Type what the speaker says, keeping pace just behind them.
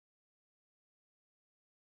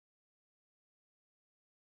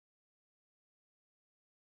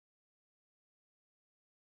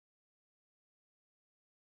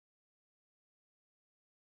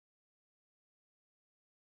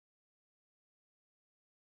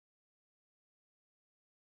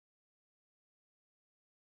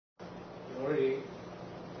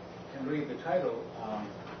title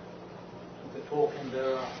of the talk, and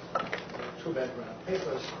there are two background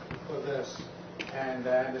papers for this. And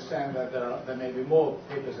I understand that there may be more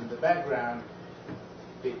papers in the background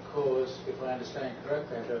because, if I understand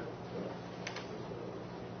correctly,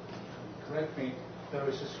 correct me, there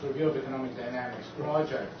is this Review of Economic Dynamics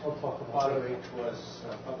project. Part of it was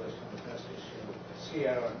published in the first issue of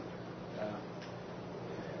SEER on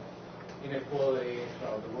inequality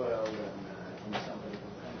throughout the world and in some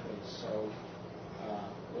particular countries. So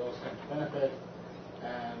we all stand to benefit,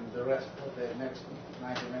 and the rest of the next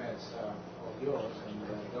 90 minutes of yours, and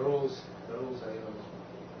the rules are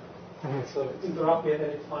yours. So interrupt me at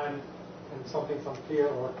any time when something's unclear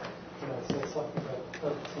or say something that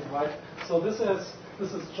doesn't seem right. So this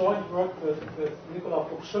is joint work with Nicola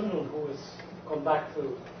Fuchs-Schindel, who has gone back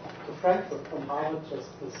to Frankfurt from Harvard just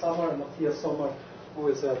this summer, and Matthias Sommer, who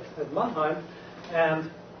is at Mannheim. And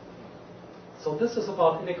so this is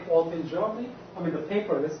about inequality in Germany. I mean, the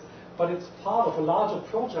paper is, but it's part of a larger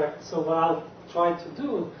project. So what I'll try to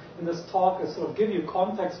do in this talk is sort of give you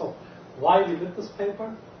context of why we did this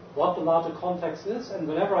paper, what the larger context is, and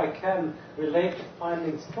whenever I can, relate the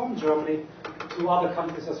findings from Germany to other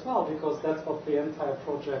countries as well, because that's what the entire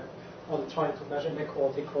project on trying to measure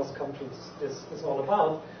inequality across countries is all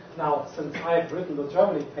about. Now, since I've written the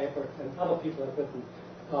Germany paper and other people have written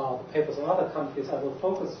papers on other countries, I will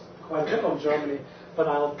focus quite a bit on Germany, but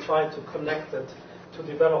I'll try to connect it to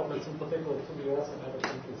developments, in particular to the US and other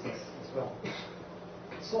countries as well.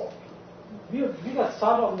 So we got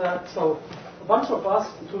started on that. So a bunch of us,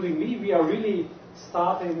 including me, we are really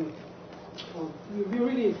starting,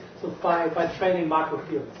 by training macro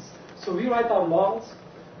theorists. So we write down models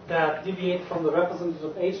that deviate from the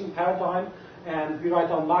representative Asian paradigm, and we write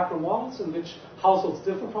down macro models in which households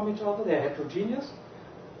differ from each other. They're heterogeneous.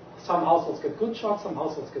 Some households get good shocks, some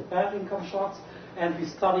households get bad income shocks, and we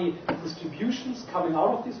study distributions coming out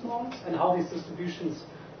of these models and how these distributions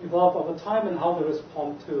evolve over time and how they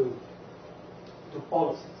respond to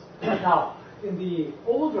policies. Now, in the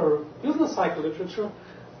older business cycle literature,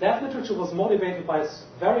 that literature was motivated by a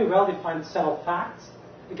very well-defined set of facts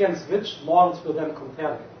against which models were then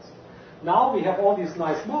compared against. Now we have all these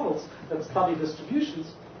nice models that study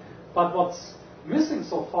distributions, but what's missing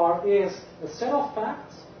so far is a set of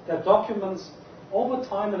facts that documents over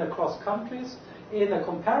time and across countries in a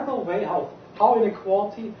comparable way how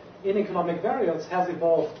inequality in economic variance has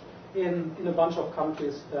evolved in a bunch of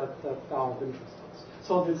countries that are of interest to us.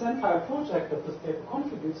 So this entire project that this paper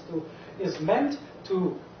contributes to is meant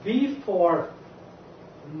to be for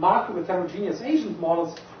macro with heterogeneous Asian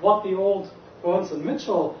models what the old Burns and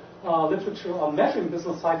Mitchell literature on measuring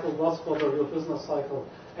business cycle was for the real business cycle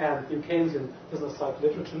and New Keynesian business cycle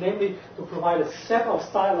literature, namely to provide a set of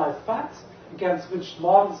stylized facts against which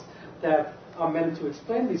models that are meant to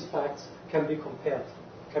explain these facts can be compared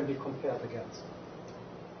against.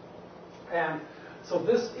 And so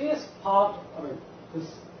this is this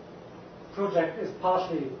project is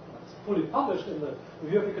fully published in the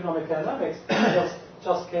Review of Economic Dynamics,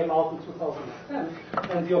 just came out in 2010.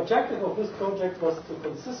 And the objective of this project was to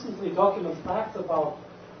consistently document facts about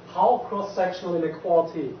how cross-sectional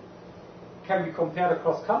inequality can be compared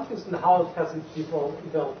across countries and how it has evolved.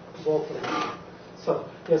 So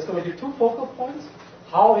there's going to be two focal points: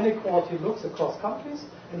 how inequality looks across countries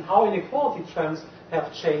and how inequality trends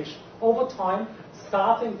have changed over time,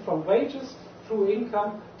 starting from wages, through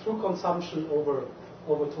income, through consumption, over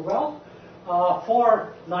to wealth.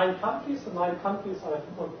 For 9 countries, the 9 countries I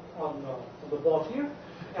put on the board here.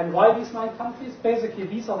 And why these 9 countries? Basically,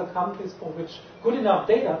 these are the countries for which good enough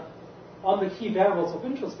data on the key variables of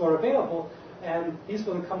interest were available, and these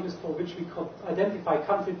were the countries for which we could identify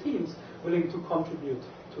country teams willing to contribute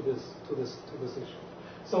to this issue.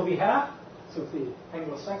 So we have the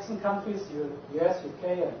Anglo-Saxon countries, US,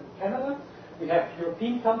 UK, and Canada. We have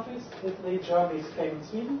European countries, Italy, Germany, Spain, and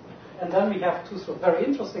Sweden. And then we have 2 sort of very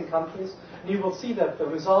interesting countries. And you will see that the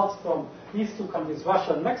results from these 2 countries,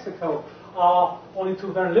 Russia and Mexico, are only to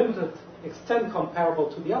a very limited extent comparable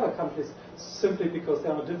to the other countries, simply because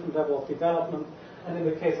they're on a different level of development. And in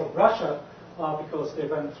the case of Russia, because they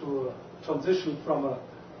went through a transition from a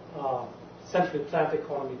centrally planned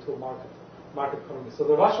economy to a market economy. So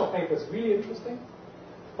the Russia paper is really interesting,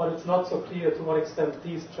 but it's not so clear to what extent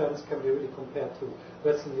these trends can be really compared to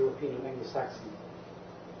Western European and Anglo-Saxon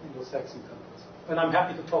countries. And I'm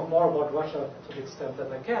happy to talk more about Russia to the extent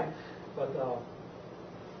that I can, but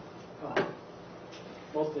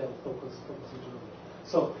mostly I'll focus in Germany.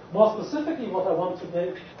 So more specifically, what I want to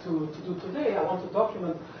do today, I want to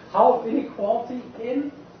document how inequality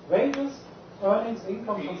in wages, earnings,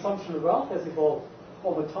 income, consumption, and wealth has evolved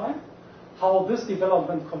over time, how this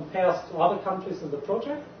development compares to other countries in the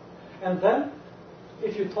project. And then,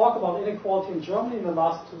 if you talk about inequality in Germany in the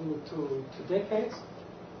last two decades,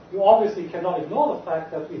 you obviously cannot ignore the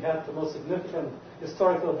fact that we had the most significant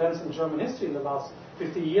historical events in German history in the last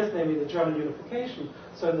 50 years, namely the German unification.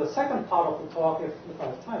 So in the second part of the talk, if I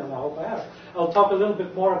have time, and I hope I have, I'll talk a little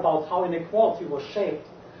bit more about how inequality was shaped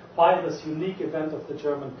by this unique event of the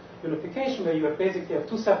German unification, where you basically have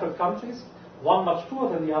two separate countries, one much poorer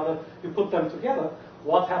than the other. You put them together.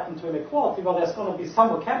 What happened to inequality? Well, there's going to be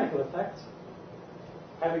some mechanical effects,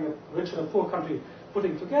 having a rich and a poor country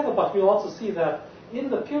putting together, but we'll also see that in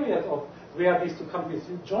the period of where these two countries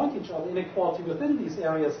joined each other, inequality within these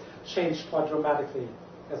areas changed quite dramatically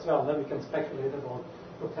as well. And then we can speculate about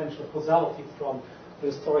potential causality from the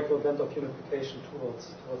historical event of unification towards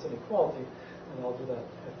inequality, and I'll do that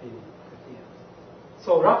at the end.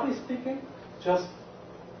 So roughly speaking, just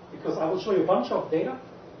because I will show you a bunch of data,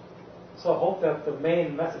 so I hope that the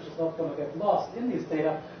main message is not going to get lost in these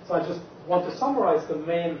data. So I just want to summarize the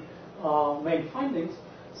main findings.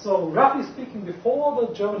 So roughly speaking, before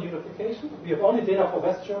the German unification, we have only data for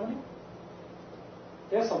West Germany.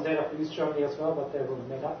 There's some data for East Germany as well, but they were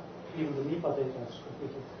made up. Even the NEPA data is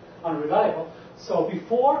completely unreliable. So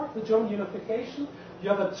before the German unification, you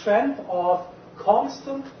have a trend of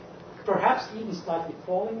constant, perhaps even slightly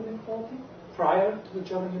falling inequality prior to the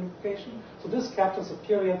German unification. So this captures a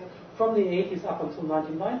period from the 80s up until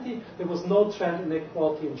 1990. There was no trend in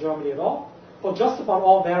inequality in Germany at all, for just about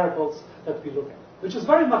all variables that we look at, which is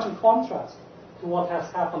very much in contrast to what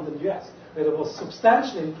has happened in the US, where there was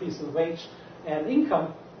substantial increase in wage and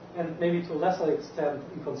income, and maybe to a lesser extent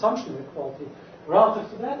in consumption inequality. Relative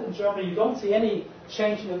to that, in Germany, you don't see any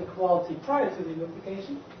change in inequality prior to the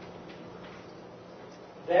unification.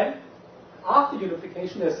 Then, after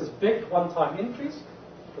unification, there's this big one-time increase,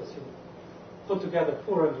 because you put together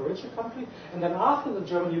poorer and richer country. And then after the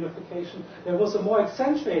German unification, there was a more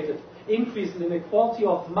accentuated increase in inequality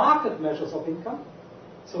of market measures of income.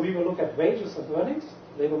 So we will look at wages and earnings,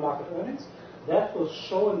 labor market earnings. That will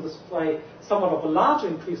show and display somewhat of a large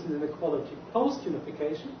increase in inequality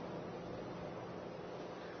post-unification.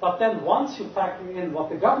 But then once you factor in what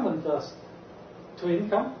the government does to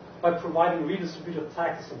income by providing redistributive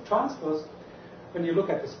taxes and transfers, when you look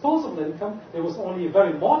at disposable income, there was only a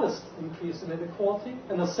very modest increase in inequality,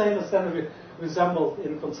 and the same is then resembled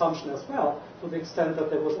in consumption as well, to the extent that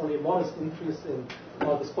there was only a modest increase in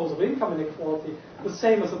disposable income inequality. The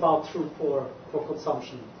same is about true for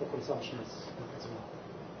consumption as well.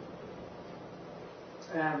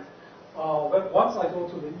 And once I go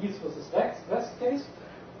to the East versus West case,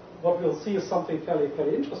 what we'll see is something fairly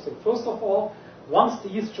interesting. First of all, once the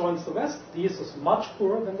East joins the West is much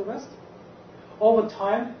poorer than the West. Over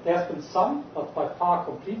time, there's been some, but by far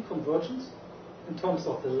complete convergence in terms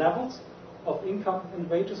of the levels of income and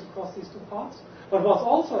wages across these two parts. But what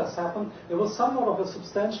also has happened, there was somewhat of a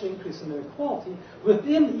substantial increase in inequality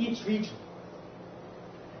within each region,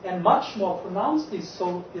 and much more pronouncedly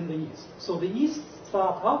so in the East. So the East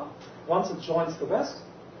starts up once it joins the West.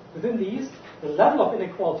 Within the East, the level of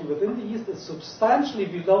inequality within the East is substantially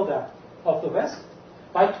below that of the West.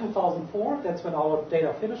 By 2004, that's when our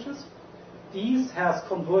data finishes, the East has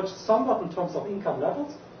converged somewhat in terms of income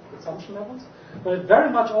levels, consumption levels, but it very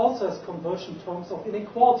much also has converged in terms of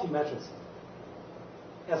inequality measures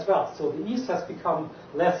as well. So the East has become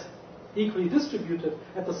less equally distributed.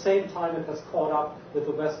 At the same time, it has caught up with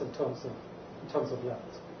the West in terms of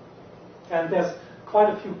levels. And there's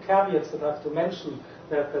quite a few caveats that I have to mention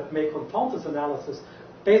that may confound this analysis.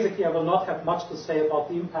 Basically, I will not have much to say about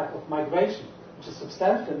the impact of migration, which is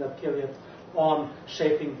substantial in that period, on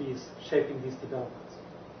shaping these developments.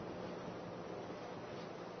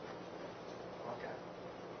 Okay.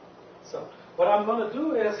 So what I'm going to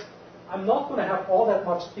do is I'm not going to have all that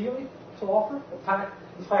much theory to offer.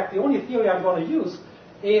 In fact, the only theory I'm going to use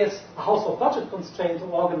is a household budget constraint to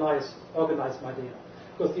organize my data.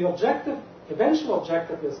 Because the eventual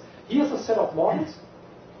objective is, here's a set of models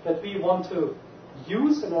that we want to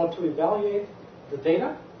use in order to evaluate the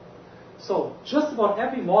data. So just about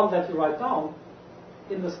every model that you write down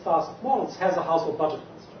in this class of models has a household budget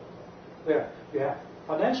constraint, where you have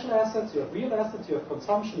financial assets, you have real assets, you have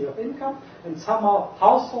consumption, you have income, and somehow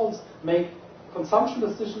households make consumption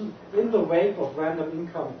decisions in the wake of random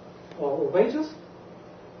income or wages.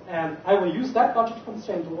 And I will use that budget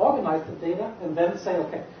constraint to organize the data and then say,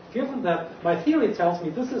 okay, given that my theory tells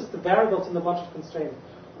me this is the variables in the budget constraint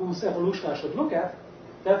whose evolution I should look at,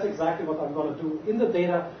 that's exactly what I'm going to do in the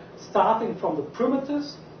data, starting from the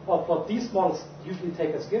primitives of what these models usually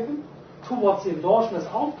take as given, towards the endogenous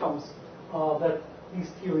outcomes that these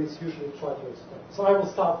theories usually try to explain. So I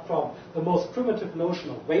will start from the most primitive notion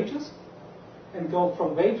of wages and go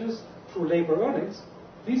from wages through labor earnings.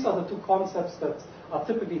 These are the two concepts that are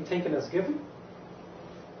typically taken as given.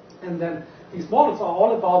 And then these models are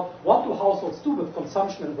all about what do households do with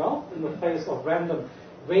consumption and wealth in the face of random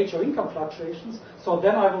wage or income fluctuations. So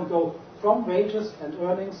then I will go from wages and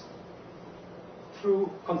earnings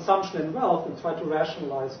through consumption and wealth and try to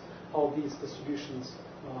rationalize how these distributions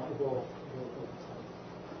evolve over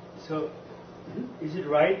time. So, is it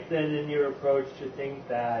right then in your approach to think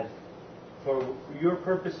that for your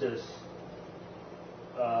purposes,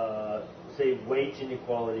 say wage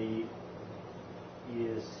inequality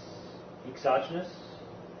is exogenous?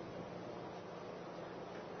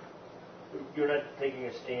 You're not taking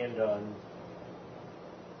a stand on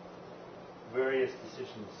various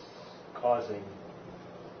decisions causing.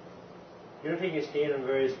 You're not taking a stand on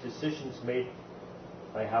various decisions made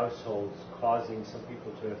by households causing some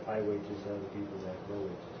people to have high wages and other people to have low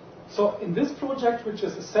wages. So in this project, which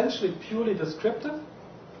is essentially purely descriptive,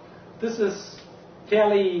 this is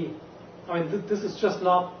fairly, this is just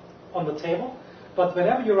not on the table. But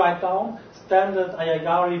whenever you write down standard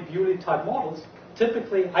Ayagari-Bewley type models,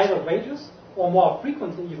 typically either wages or more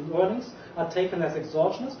frequently even earnings are taken as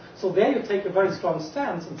exogenous. So there you take a very strong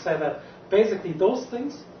stance and say that basically those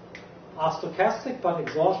things are stochastic but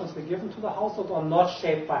exogenously given to the household or not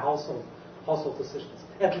shaped by household decisions.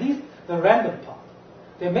 At least the random part.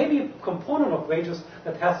 There may be a component of wages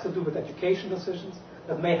that has to do with education decisions,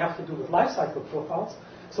 that may have to do with life cycle profiles.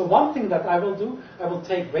 So one thing that I will do, I will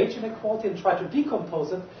take wage inequality and try to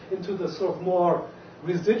decompose it into the sort of more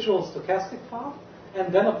residual stochastic part,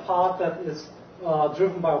 and then a part that is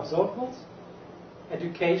driven by observables,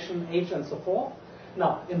 education, age, and so forth.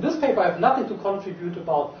 Now, in this paper, I have nothing to contribute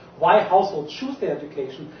about why households choose their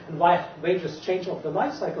education and why wages change over the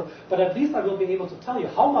life cycle, but at least I will be able to tell you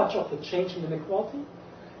how much of the change in inequality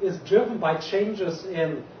is driven by changes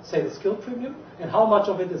in, say, the skill premium, and how much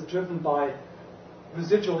of it is driven by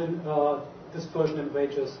residual dispersion in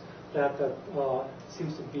wages that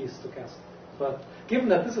seems to be stochastic. But given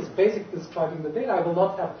that this is basically describing the data, I will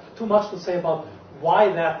not have too much to say about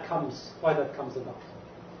why that comes about.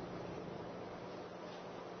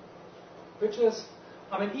 Which is,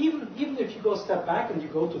 even if you go a step back and you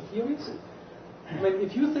go to theories,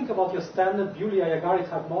 if you think about your standard Bewley-Ayagari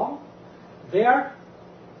type model,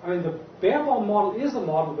 the bare-bone model is a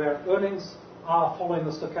model where earnings are following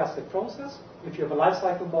a stochastic process. If you have a life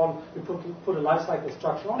cycle model, you put a life cycle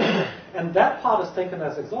structure on it, and that part is taken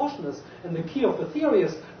as exogenous. And the key of the theory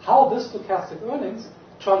is how this stochastic earnings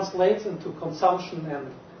translates into consumption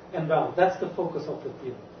and wealth. That's the focus of the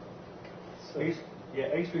theory. So.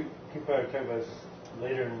 I guess we can probably talk about this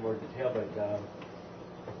later in more detail, but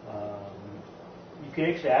you can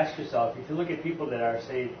actually ask yourself, if you look at people that are,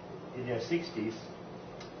 say, in their 60s,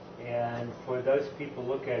 and for those people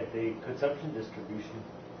look at the consumption distribution,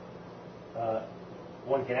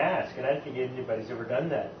 one can ask, and I don't think anybody's ever done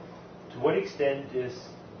that, to what extent is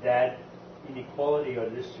that inequality or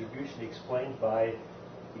distribution explained by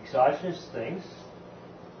exogenous things,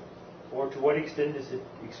 or to what extent is it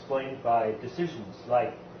explained by decisions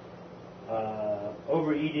like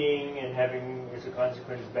overeating and having, as a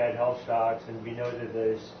consequence, bad health shocks, and we know that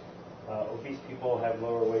those obese people have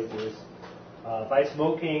lower wages, by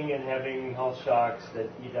smoking and having health shocks that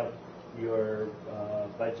eat up your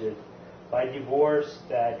budget, by divorce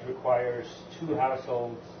that requires 2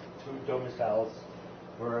 households, 2 domiciles,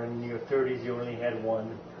 where in your 30s you only had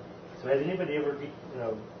 1. So has anybody ever,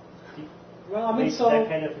 that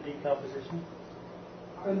kind of a decomposition?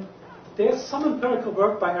 There's some empirical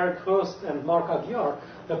work by Eric Hurst and Mark Aguiar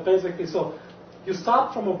that basically, so you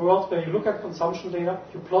start from a world where you look at consumption data,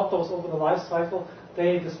 you plot those over the life cycle,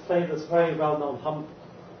 they display this very well-known hump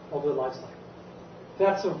over the life cycle.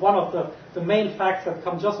 That's one of the main facts that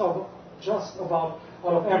come just about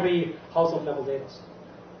out of every household level data.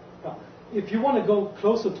 Now, if you want to go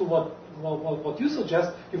closer to what you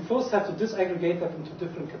suggest, you first have to disaggregate that into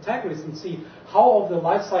different categories and see how over the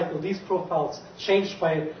life cycle these profiles changed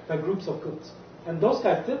by groups of goods. And those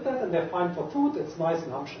guys did that, and they're fine for food. It's nice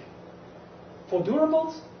and hump-shaped. For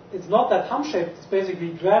durables, it's not that hump-shaped. It's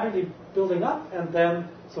basically gradually building up and then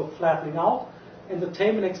sort of flattening out.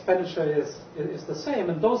 Entertainment expenditure is the same.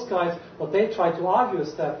 And those guys, what they try to argue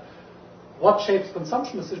is that what shapes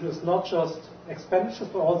consumption decision is not just expenditures,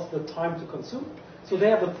 but also the time to consume. So they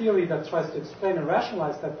have a theory that tries to explain and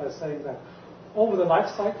rationalize that by saying that over the life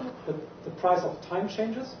cycle, the price of time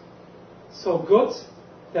changes. So goods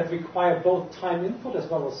that require both time input as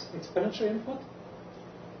well as expenditure input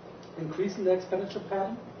increase in the expenditure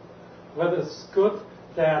pattern. Whether it's goods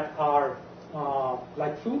that are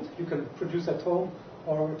like food, you can produce at home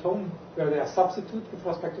or at home where they are substitute with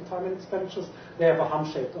respect to time and expenditures. They have a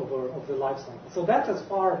hump shape over the life cycle. So that's as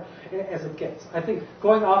far as it gets. I think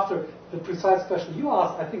going after the precise question you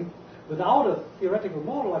asked, I think without a theoretical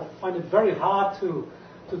model, I find it very hard to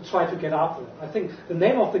try to get after it. I think the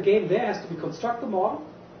name of the game there has to be construct the model,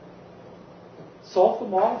 solve the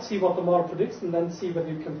model, see what the model predicts, and then see whether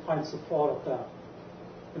you can find support of that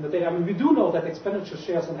in the data. I mean, we do know that expenditure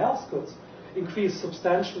shares on health goods increase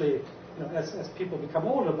substantially, as people become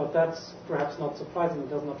older, but that's perhaps not surprising. It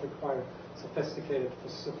does not require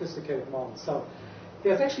sophisticated models. So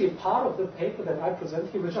there's actually a part of the paper that I present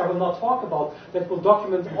here, which I will not talk about, that will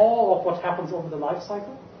document all of what happens over the life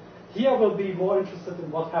cycle. Here I will be more interested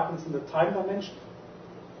in what happens in the time dimension.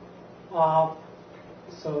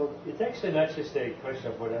 So it's actually not just a question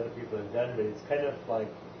of what other people have done, but it's kind of like,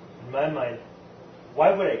 in my mind,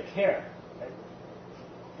 why would I care? Right?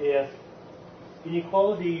 If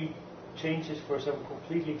inequality changes for some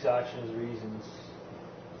completely exogenous reasons,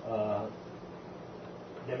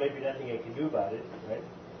 there may be nothing I can do about it, right?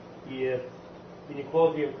 If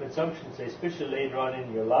inequality of consumption, say, especially later on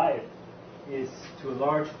in your life, is to a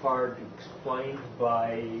large part explained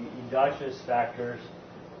by endogenous factors,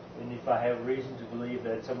 and if I have reason to believe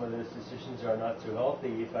that some of those decisions are not so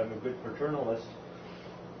healthy, if I'm a good paternalist,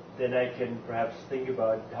 then I can perhaps think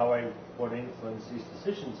about how I want to influence these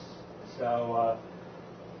decisions. So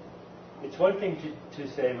it's one thing to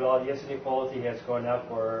say, well, yes, inequality has gone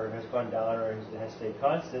up or has gone down or has stayed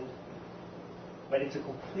constant, but it's a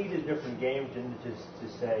completely different game than just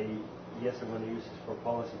to say, yes, I'm going to use this for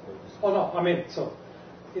policy purposes. Oh, no, I mean, so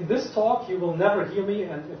in this talk, you will never hear me,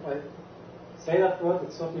 and if I say that word,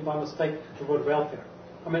 it's certainly by mistake, the word welfare.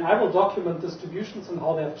 I mean, I will document distributions and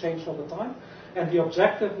how they have changed over time, and the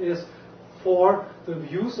objective is for the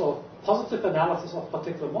use of positive analysis of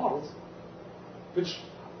particular models, which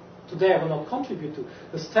today I will not contribute to.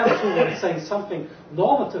 The step two, when saying something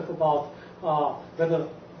normative about whether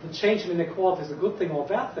the change in inequality is a good thing or a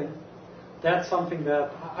bad thing, that's something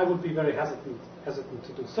that I would be very hesitant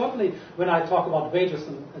to do. Certainly when I talk about wages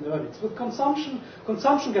and earnings. With consumption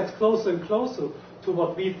gets closer and closer to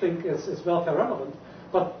what we think is welfare relevant,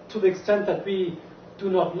 but to the extent that we do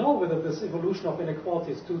not know whether this evolution of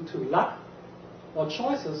inequality is due to luck or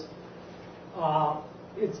choices,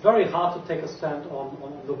 it's very hard to take a stand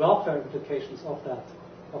on the welfare implications of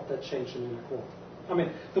that change in inequality. I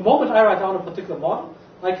mean, the moment I write down a particular model,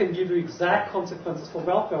 I can give you exact consequences for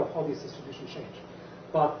welfare of how these distributions change.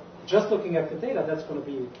 But just looking at the data, that's going to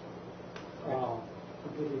be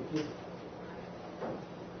completely easy.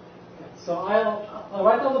 So I'll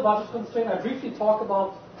write down the budget constraint. I briefly talk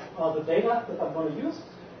about the data that I'm going to use,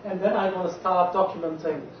 and then I'm going to start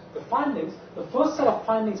documenting the findings. The first set of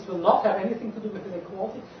findings will not have anything to do with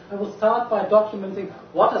inequality. I will start by documenting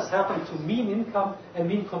what has happened to mean income and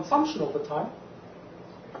mean consumption over time.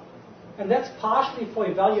 And that's partially for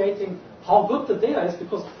evaluating how good the data is,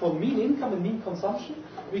 because for mean income and mean consumption,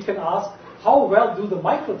 we can ask how well do the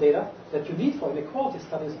microdata that you need for inequality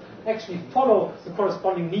studies actually follow the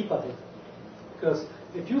corresponding NEPA data. Because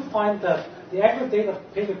if you find that the aggregate data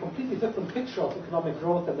paint a completely different picture of economic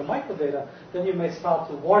growth than the microdata, then you may start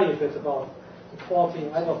to worry a bit about the quality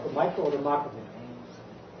either of the micro or the macro data.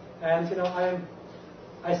 And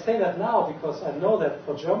I say that now because I know that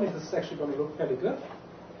for Germany this is actually going to look fairly good.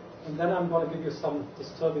 And then I'm going to give you some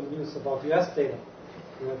disturbing news about US data,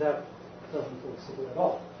 where that doesn't look so good at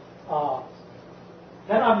all.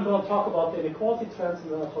 Then I'm going to talk about the inequality trends,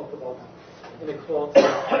 and then I'll talk about inequality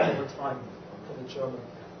over time for the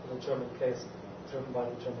German case, driven by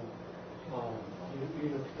the German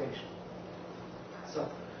unification. So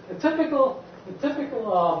the typical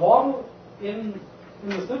model in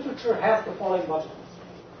this literature has the following budget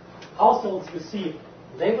constraints. Households receive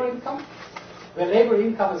labor income, where labor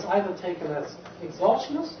income is either taken as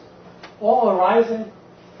exogenous or arising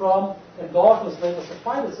from endogenous labor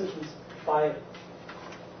supply decisions by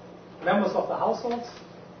members of the households,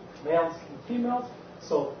 males and females.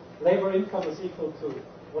 So labor income is equal to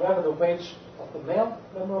whatever the wage of the male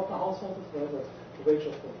member of the household is, whatever the wage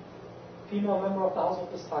of the female member of the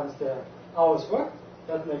household is, times their hours worked.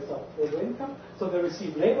 That makes up labor income. So they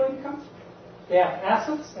receive labor income. They have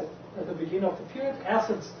assets at the beginning of the period.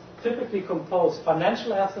 Assets typically compose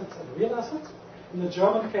financial assets and real assets. In the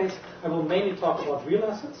German case, I will mainly talk about real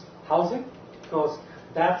assets, housing, because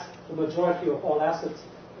that's the majority of all assets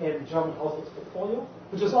in German households' portfolio,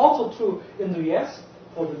 which is also true in the US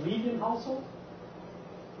for the median household.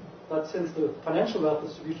 But since the financial wealth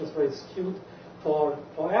distribution is very skewed for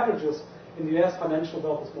averages, in the US financial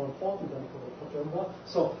wealth is more important than for German wealth.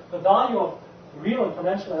 So the value of real and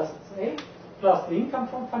financial assets A plus the income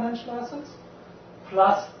from financial assets,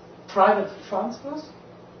 plus private transfers.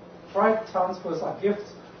 Private transfers are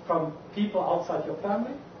gifts from people outside your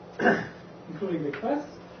family, including bequests,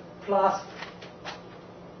 plus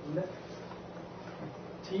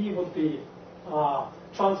T would be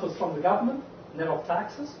transfers from the government, net of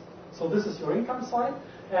taxes. So this is your income side,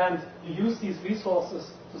 and you use these resources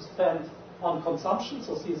to spend on consumption,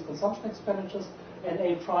 so C is consumption expenditures, and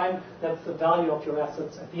A prime, that's the value of your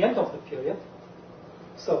assets at the end of the period.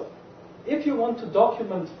 So if you want to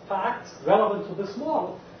document facts relevant to this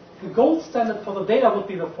model, the gold standard for the data would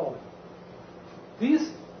be the following.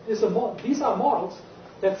 These are models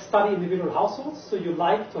that study individual households, so you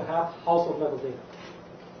like to have household level data.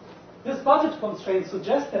 This budget constraint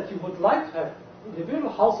suggests that you would like to have individual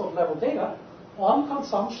household level data on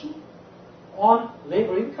consumption, on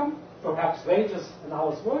labor income, perhaps wages and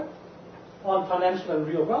hours worked, on financial and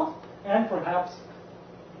real wealth, and perhaps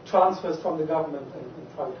transfers from the government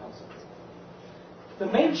and private households. The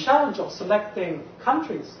main challenge of selecting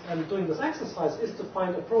countries and doing this exercise is to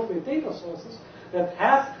find appropriate data sources that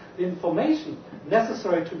have the information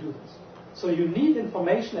necessary to do this. So you need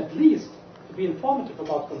information at least to be informative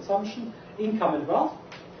about consumption, income, and wealth,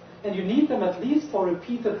 and you need them at least for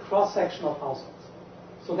repeated cross-section of households,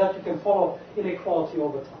 so that you can follow inequality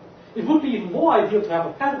over time. It would be even more ideal to have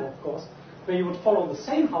a panel, of course, where you would follow the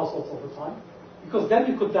same households over time, because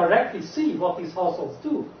then you could directly see what these households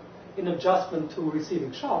do in adjustment to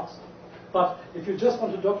receiving shocks. But if you just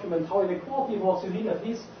want to document how inequality evolves, you need at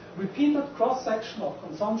least repeated cross-section of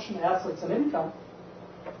consumption, assets, and income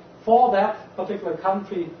for that particular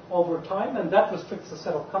country over time, and that restricts the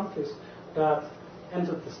set of countries that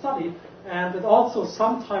entered the study. And it also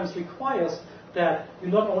sometimes requires that you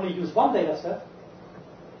not only use one data set,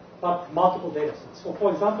 but multiple data sets. So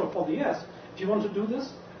for example, for the US, if you want to do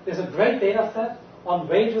this, there's a great data set on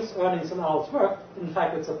wages, earnings, and hours worked. In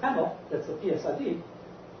fact, it's a panel, that's the PSID.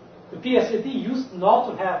 The PSID used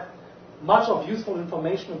not to have much of useful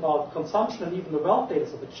information about consumption and even the wealth data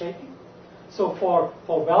is a bit shaky. So for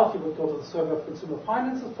wealth, you would go to the Survey of Consumer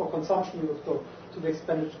Finances. For consumption, you would go to the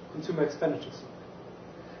Consumer Expenditures Survey.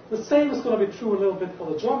 The same is going to be true a little bit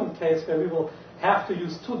for the German case, where we will have to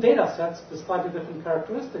use two data sets with slightly different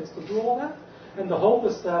characteristics to do all that. And the hope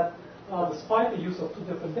is that despite the use of two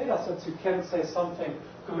different data sets, you can say something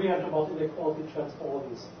coherent about inequality trends for all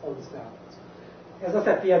these variables. As I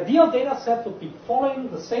said, the ideal data set would be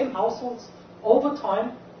following the same households over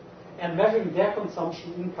time and measuring their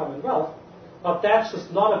consumption, income, and wealth. But that's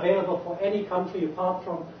just not available for any country apart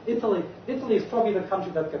from Italy. Italy is probably the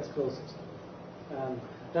country that gets closest. And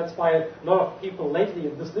that's why a lot of people lately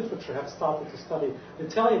in this literature have started to study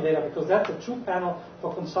Italian data, because that's a true panel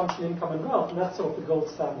for consumption, income, and wealth, and that's sort of the gold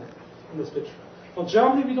standard in this literature. For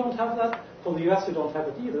Germany, we don't have that. For the US, we don't have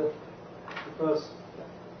it either, because...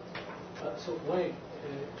 So wait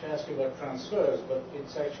to ask you about transfers, but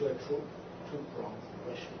it's actually a two-pronged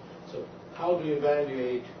question. So how do you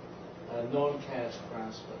evaluate non-cash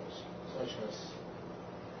transfers, such as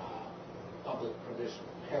public provision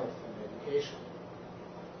of health and education?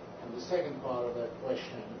 And the second part of that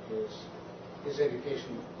question is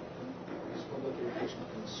public education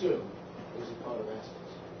consumed? Is it part of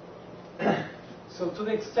assets? So to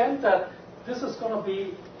the extent that this is going to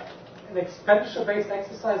be an expenditure-based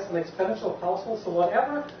exercise, an expenditure of households, so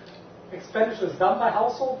whatever expenditure is done by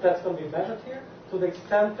household, that's going to be measured here. To the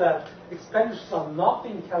extent that expenditures are not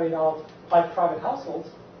being carried out by private households.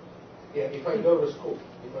 Yeah, if I go to school.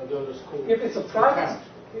 If it's a private,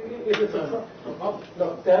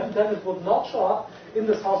 then it would not show up in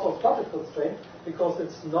this household budget constraint, because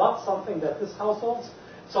it's not something that this households.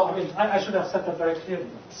 So I mean, I should have said that very clearly.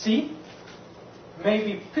 C may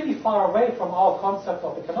be pretty far away from our concept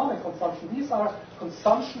of economic consumption. These are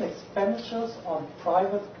consumption expenditures on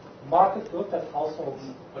private market goods that households.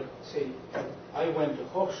 But say, I went to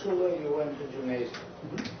Hochschule, you went to gymnasium,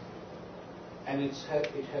 and it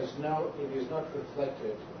is not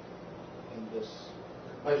reflected in this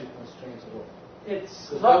budget constraints at all. It's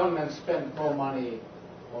the government spent more money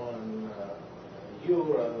on you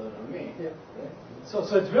rather than on me. Yeah. Right? So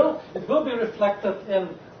it will be reflected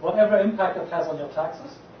in whatever impact it has on your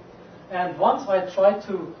taxes. And once I try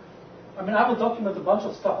to, I will document a bunch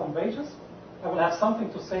of stuff on wages. I will have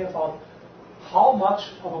something to say about how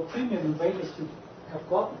much of a premium in wages you have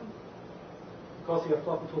gotten, because you have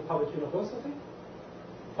gotten to a public university.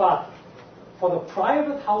 But for the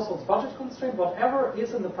private household's budget constraint, whatever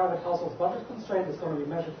is in the private household's budget constraint is going to be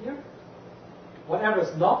measured here. whatever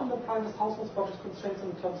is not in the private households budget constraints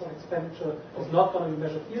in terms of expenditure is not going to be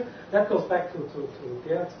measured here. That goes back to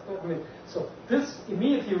Gerhard's. I mean, so this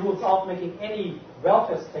immediately rules out making any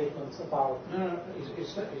welfare statements about. No,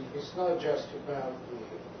 it's not just about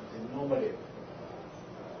the normative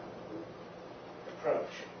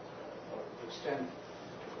approach or the extent to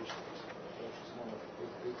which this approach is normative.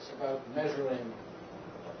 It's about measuring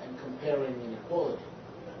and comparing inequality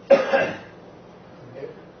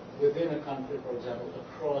within a country, for example,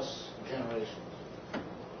 across generations.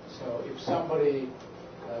 So if somebody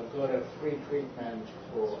got a free treatment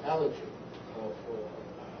for allergy or for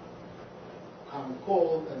common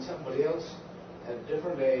cold, and somebody else at a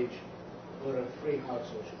different age got a free heart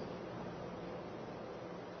surgery,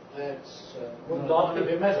 that's would not not to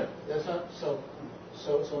be be measured. That's not so.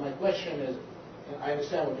 So my question is, and I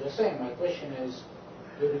understand what you're saying. My question is,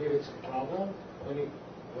 do you believe it's a problem when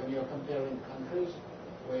you're comparing countries,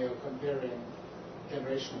 where you're comparing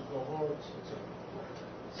generational cohorts, etc.?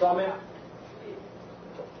 So I mean,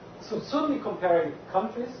 so certainly comparing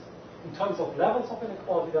countries in terms of levels of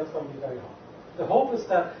inequality, that's going to be very hard. The hope is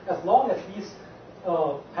that as long as these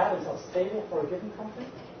patterns are stable for a given country,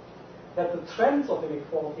 that the trends of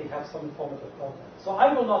inequality have some informative content. So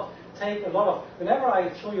I will not take a lot of, whenever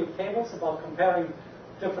I show you tables about comparing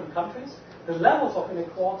different countries, the levels of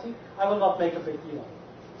inequality, I will not make a big deal of.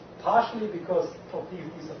 Partially because of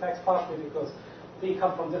these effects, partially because they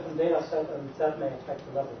come from different data sets and that may affect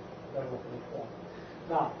the level of inequality.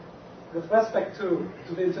 Now, with respect to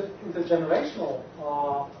the intergenerational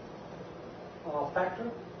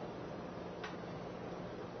factor,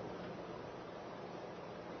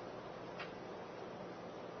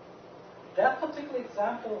 that particular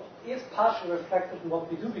example is partially reflected in what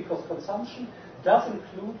we do because consumption does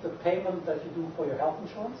include the payment that you do for your health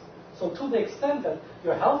insurance. So to the extent that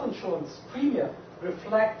your health insurance premium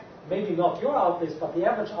reflect maybe not your outlays, but the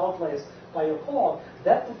average outlays by your cohort,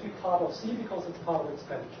 that would be part of C because it's part of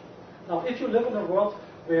expenditure. Now, if you live in a world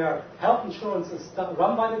where health insurance is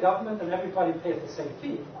run by the government and everybody pays the same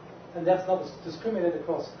fee, and that's not discriminated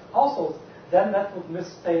across households, then that would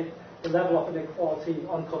misstate the level of inequality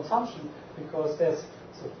on consumption because there's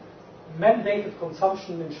mandated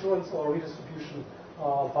consumption insurance or redistribution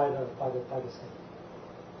by the state.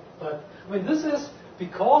 But I mean, this is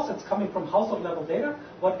because it's coming from household level data.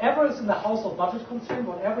 Whatever is in the household budget constraint,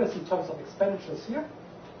 whatever is in terms of expenditures here,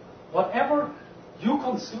 whatever you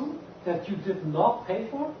consume that you did not pay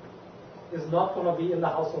for is not going to be in the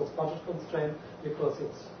household's budget constraint because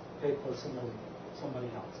it's paid for somebody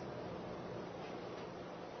else.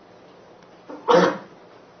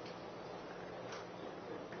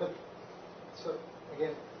 But so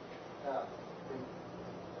again, the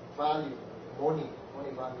value, money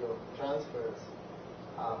value of transfers.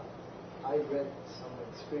 I read some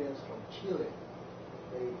experience from Chile.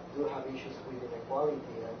 They do have issues with inequality,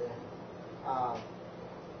 and then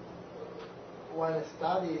one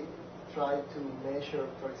study tried to measure.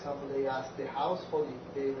 For example, they asked the household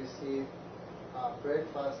if they receive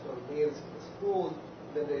breakfast or meals in the school.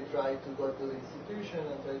 Then they try to go to the institution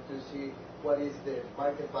and try to see what is the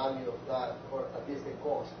market value of that, or at least the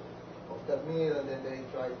cost of that meal, and then they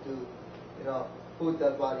try to, put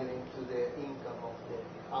that value into the income of the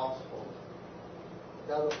household.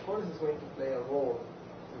 That, of course, is going to play a role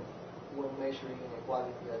when measuring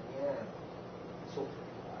inequality at the end. So,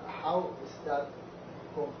 how is that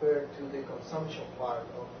compared to the consumption part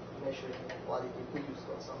of measuring inequality? We use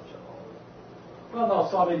consumption only. Well, no.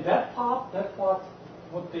 So I mean, that part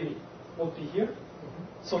would be here.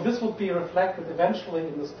 Mm-hmm. So this would be reflected eventually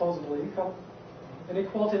in disposable income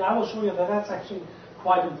inequality. And I will show you that that's actually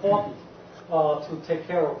quite important to take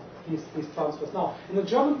care of these transfers. Now, in the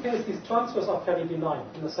German case, these transfers are fairly benign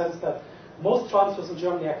in the sense that most transfers in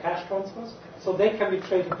Germany are cash transfers, so they can be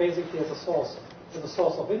treated basically as a source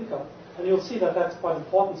of income. And you'll see that that's quite an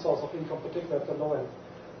important source of income, particularly at the low end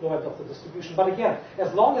of the distribution. But again,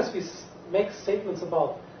 as long as we make statements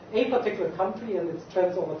about a particular country and its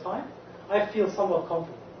trends over time, I feel somewhat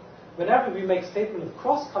confident. Whenever we make statements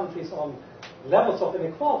across countries on levels of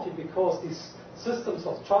inequality, because these systems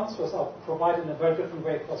of transfers are provided in a very different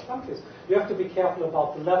way across countries, you have to be careful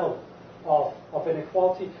about the level of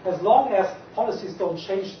inequality. As long as policies don't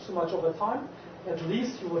change too much over time, at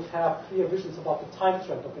least you would have clear visions about the time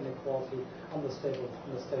trend of inequality on the stable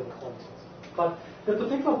policies. But the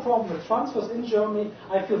particular problem with transfers in Germany,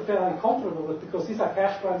 I feel fairly comfortable with because these are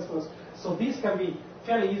cash transfers, so these can be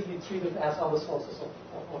fairly easily treated as other sources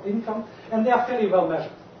of income, and they are fairly well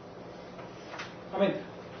measured. I mean,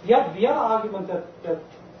 the other argument that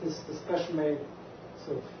this discussion may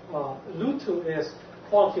sort of allude to is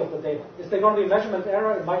quality of the data. Is there going to be measurement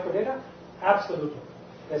error in microdata? Absolutely.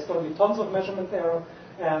 There's going to be tons of measurement error,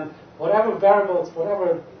 and whatever variables,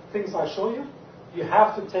 whatever things I show you, you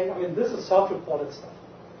have to take, I mean, this is self-reported stuff.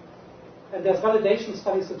 And there's validation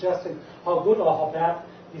studies suggesting how good or how bad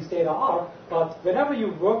these data are, but whenever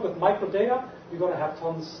you work with microdata, you're going to have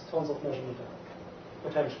tons of measurement error,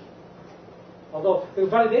 potentially. Although the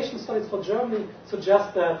validation studies for Germany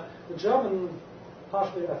suggest that the German,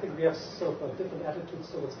 partially, I think we have sort of a different attitude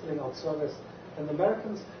towards filling out surveys than the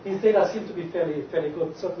Americans. These data seem to be fairly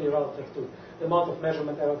good, certainly relative to the amount of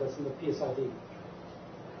measurement error that's in the PSID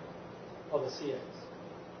or the CAs.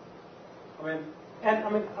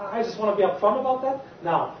 I just want to be upfront about that.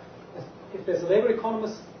 Now, if there's a labor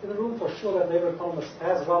economist in the room, for sure that labor economist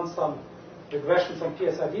has run some regressions on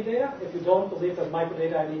PSID data. If you don't believe that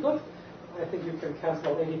microdata are any good, I think you can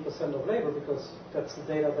cancel out 80% of labor because that's the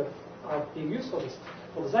data that are being used for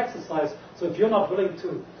this exercise. So if you're not willing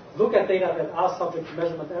to look at data that are subject to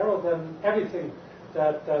measurement error, then everything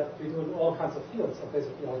that we do in all kinds of fields are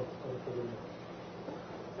basically out of the window.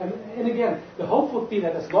 And again, the hope would be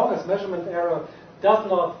that as long as measurement error does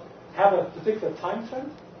not have a particular time trend,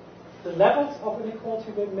 the levels of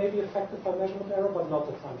inequality may be affected by measurement error, but not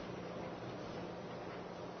the time trend.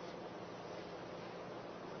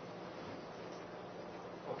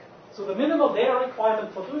 Okay. So the minimal data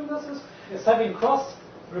requirement for doing this is having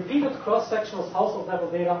repeated cross-sectional household level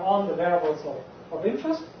data on the variables of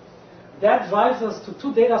interest. That drives us to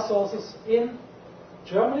 2 data sources in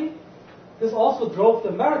Germany. This also drove the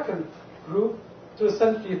American group to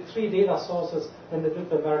essentially 3 data sources when they did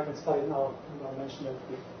the American study. Now I mentioned that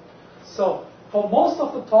before. So for most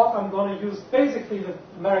of the talk, I'm going to use basically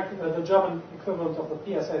the German equivalent of the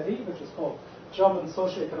PSID, which is called German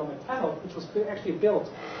Socioeconomic Panel, which was actually built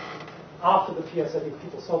after the PSID.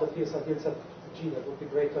 People saw the PSID and said, gee, that would be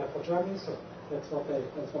great to have for Germany, so that's what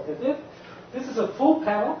they did. This is a full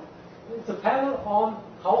panel. It's a panel on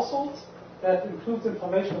households that includes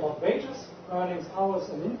information about wages, earnings, hours,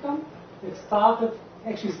 and income. It started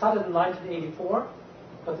in 1984,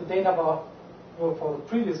 but the data were for the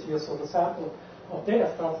previous year, so the sample of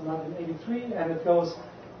data starts in 1983, and it goes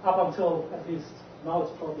up until at least, now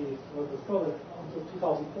it's probably a little bit further, until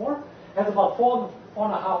 2004. It has about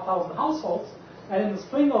 4,500 households, and in the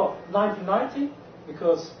spring of 1990,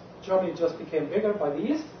 because Germany just became bigger by the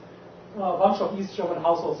east, a bunch of East German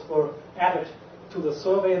households were added to the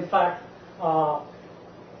survey. In fact,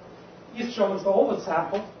 East Germans were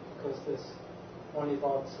oversampled because there's only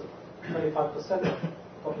about 25% of the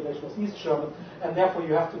population was East German, and therefore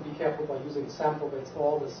you have to be careful by using sample rates for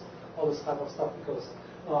all this type of stuff because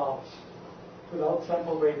without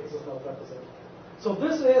sample rate, this is not representative. So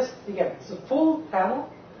this is, again, it's a full panel.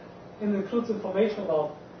 It includes information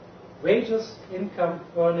about wages, income,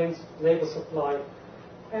 earnings, labor supply,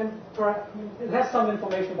 and it has some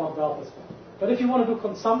information about wealth as well. But if you want to do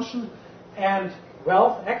consumption and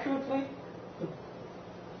wealth accurately, the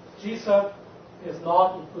GSERP is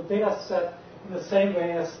not a good data set in the same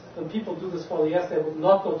way as when people do this for the yes, they would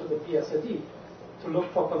not go to the PSID to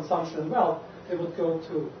look for consumption and wealth. They would go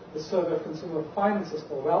to the Survey of Consumer Finances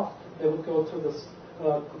for wealth. They would go to this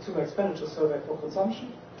Consumer Expenditure Survey for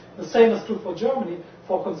consumption. The same is true for Germany.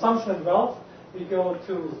 For consumption and wealth, we go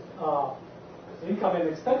to the Income and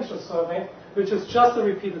Expenditure Survey, which is just a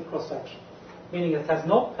repeated cross-section, meaning it has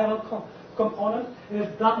no panel component, and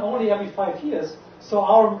it's done only every 5 years. So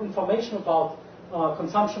our information about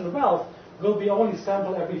consumption and wealth will be only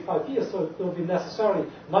sampled every 5 years, so it will be necessarily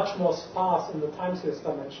much more sparse in the time series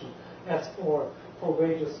dimension as for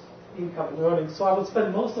wages, income, and earnings. So I will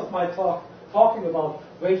spend most of my talk talking about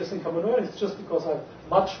wages, income, and earnings just because I have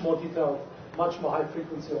much more detailed, much more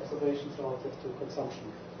high-frequency observations relative to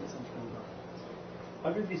consumption and wealth.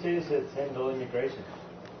 How do these data sets handle immigration?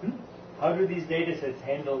 How do these data sets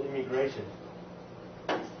handle immigration?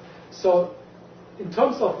 So, in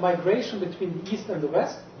terms of migration between the East and the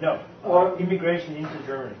West? No, or immigration into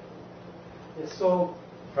Germany. Yes, so,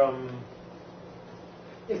 from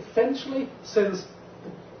essentially, since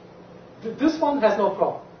this one has no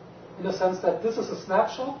problem, in the sense that this is a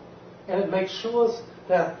snapshot, and it makes sure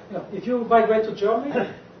that if you migrate to Germany,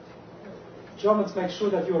 Germans make sure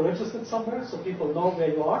that you are registered somewhere, so people know where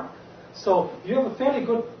you are. So you have a fairly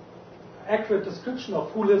good, accurate description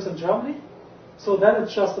of who lives in Germany. So then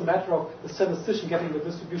it's just a matter of the statistician getting the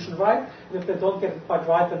distribution right, and if they don't get it quite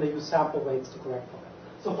right, then they use sample weights to correct for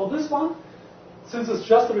that. So for this one, since it's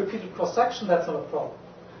just a repeated cross-section, that's not a problem.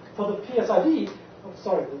 For the PSID,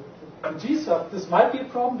 the GSERP, this might be a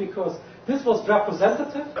problem because this was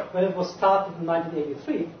representative when it was started in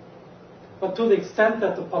 1983. But to the extent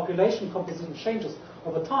that the population composition changes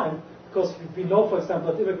over time, because we know, for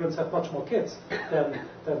example, that immigrants have much more kids than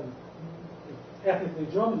ethnically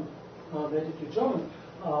German, natively German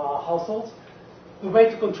households, the way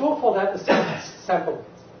to control for that is sample weights.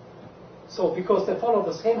 So because they follow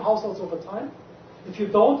the same households over time, if you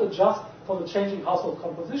don't adjust for the changing household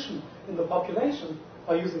composition in the population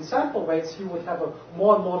by using sample weights, you would have a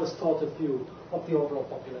more and more distorted view of the overall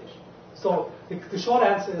population. So the short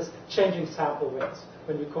answer is changing sample weights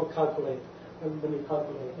when you calculate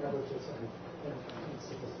averages and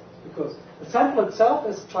statistics. Because the sample itself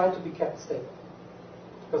is trying to be kept stable.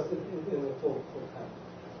 Because it will happen.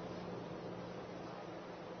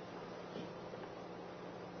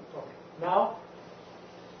 Now,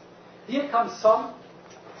 here comes some.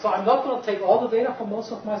 So I'm not going to take all the data from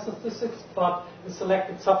most of my statistics, but a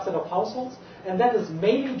selected subset of households. And that is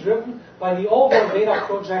mainly driven by the overall data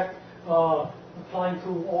project applying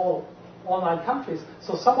to all 9 countries.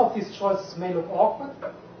 So some of these choices may look awkward,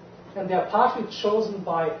 and they're partially chosen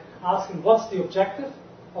by asking what's the objective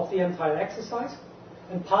of the entire exercise,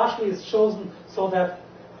 and partially is chosen so that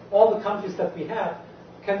all the countries that we have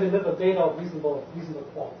can deliver data of reasonable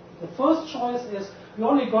quality. The first choice is we're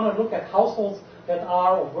only going to look at households that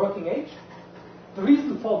are of working age. The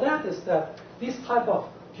reason for that is that these type of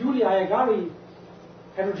Yuli-Ayagari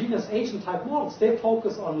heterogeneous Asian type models, they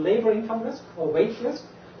focus on labor income risk or wage risk.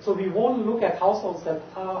 So we won't look at households that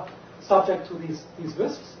are subject to these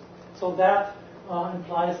risks. So that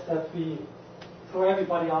implies that we throw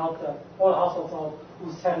everybody out, all households out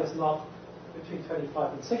whose SEN is not between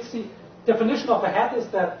 25 and 60. Definition of a head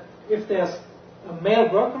is that if there's a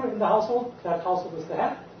male worker in the household, that household is the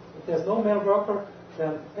head. If there's no male worker,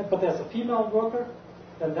 but there's a female worker,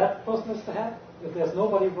 then that person is the head. If there's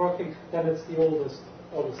nobody working, then it's the oldest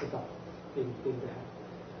adult being the head.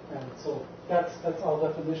 And so that's our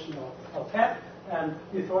definition of head. And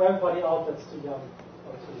we throw everybody out that's too young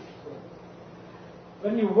or too old.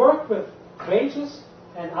 When you work with wages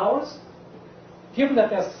and hours, given that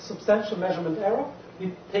there's substantial measurement error,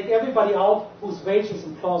 we take everybody out whose wage is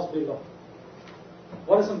implausibly low.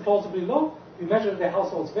 What is implausibly low? We measure the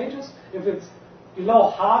household's wages. If it's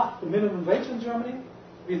below half the minimum wage in Germany,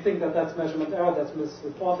 we think that that's measurement error, that's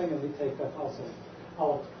misreporting, and we take that household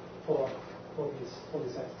out for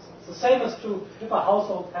these exercises. The same is true if a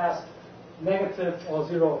household has negative or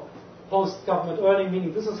zero post-government earning,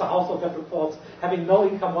 meaning this is a household that reports having no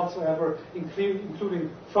income whatsoever, including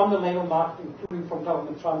from the labor market, including from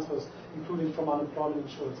government transfers, including from unemployment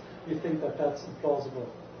insurance. We think that that's implausible.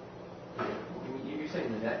 You're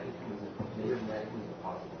saying the net income is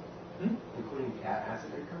positive, including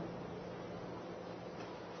asset income?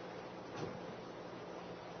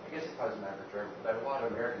 I guess it probably doesn't matter for Germany, but a lot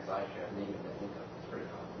of Americans actually have negative net income. It's pretty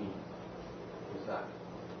common. It's not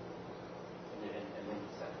in any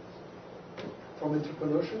sense. From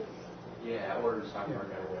entrepreneurship? Yeah, or stock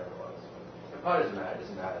market or whatever it was. It probably doesn't matter. It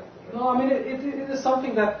doesn't matter. No, I mean, it is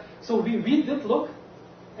something that, so we did look,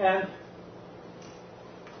 and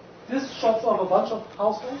this shows off a bunch of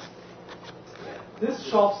households. This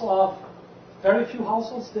shows off very few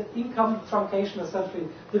households. The income truncation essentially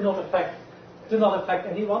did not affect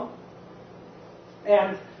anyone.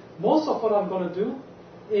 And most of what I'm going to do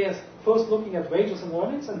is first looking at wages and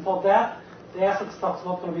earnings, and for that, the asset stuff's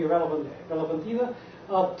not going to be relevant either,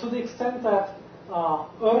 to the extent that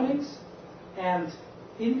earnings and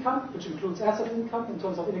income, which includes asset income in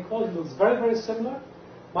terms of inequality, looks very, very similar.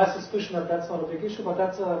 My suspicion that that's not a big issue, but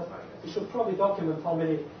we should probably document how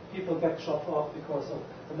many people get chopped off because of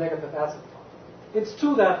the negative asset part. It's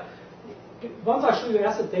true that once I show you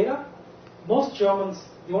asset data, most Germans,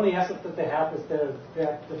 the only asset that they have is the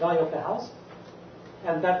value of their house.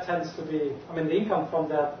 And that tends to be, I mean, the income from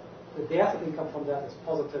that, the asset income from that is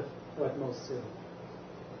positive or at most zero.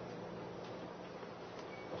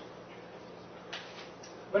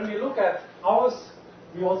 When we look at hours,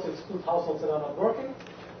 we also exclude households that are not working.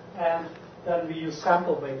 And then we use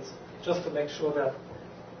sample weights just to make sure that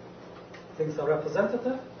things are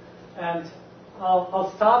representative. And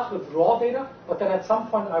I'll start with raw data, but then at some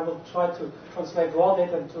point I will try to translate raw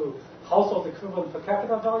data into household equivalent per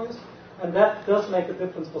capita values. And that does make a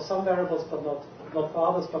difference for some variables, but not for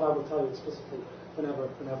others, but I will tell you explicitly whenever I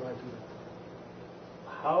do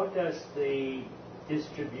that. How does the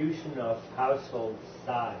distribution of household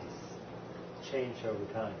size change over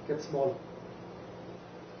time? Gets smaller.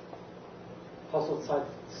 Household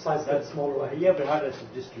size gets smaller. Right? Yeah, but how does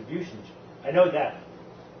the distribution change? I know that.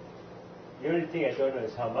 The only thing I don't know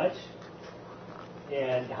is how much,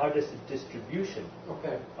 and how does the distribution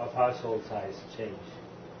of household size change?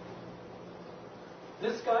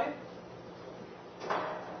 This guy,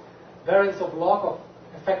 variance of log of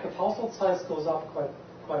effective household size goes up quite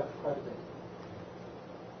a bit.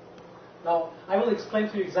 Now, I will explain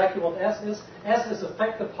to you exactly what S is. S is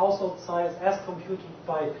effective household size as computed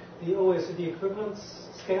by the OECD equivalence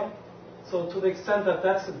scale. So to the extent that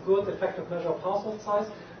that's a good effective measure of household size,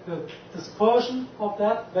 the dispersion of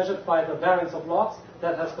that, measured by the variance of logs,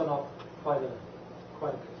 that has gone up quite a bit.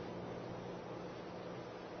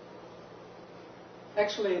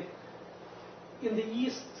 Actually, in the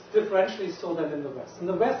East, differentially so than in the West. In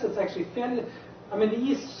the West, it's actually fairly, I mean, the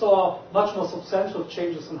East saw much more substantial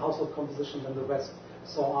changes in household composition than the West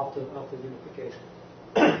saw after unification.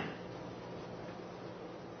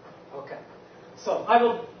 Okay. So I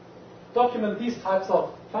will document these types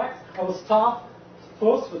of facts. I will start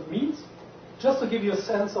first with means, just to give you a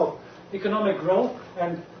sense of economic growth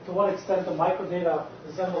and to what extent the microdata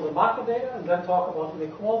resemble the macrodata, and then talk about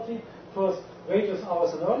inequality. First, wages,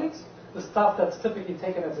 hours, and earnings, the stuff that's typically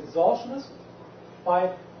taken as exhaustionist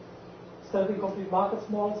by standard incomplete markets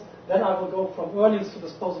models. Then I will go from earnings to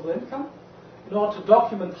disposable income in order to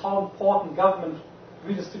document how important government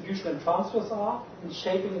redistribution and transfers are in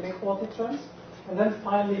shaping inequality trends. And then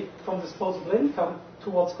finally, from disposable income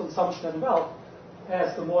towards consumption and wealth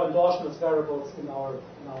as the more endogenous variables in our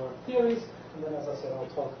theories. And then, as I said, I'll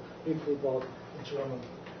talk briefly about the German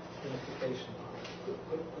unification.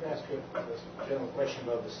 Could I ask you a general question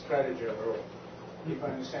about the strategy overall, if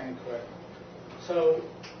I understand correctly? So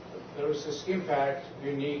there was this impact,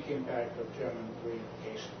 unique impact of German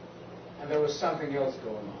reunification, and there was something else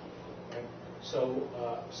going on, right? So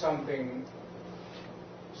some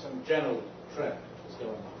general trend is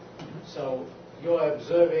going on. So you're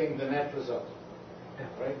observing the net result,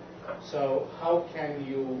 right? So how can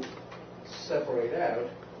you separate out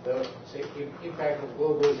the, say, impact of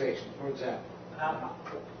globalization, for example?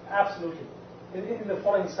 Absolutely. In the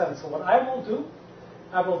following sense. So what I will do,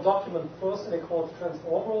 I will document first inequality trends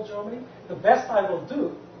for overall Germany. The best I will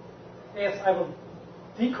do is I will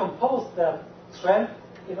decompose that trend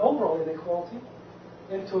in overall inequality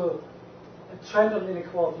into a trend of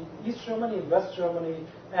inequality in East Germany, in West Germany,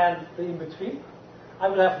 and the in-between. I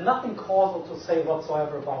will have nothing causal to say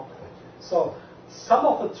whatsoever about that. So some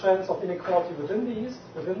of the trends of inequality within the East,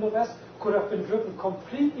 within the West, could have been driven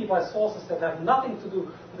completely by sources that have nothing to do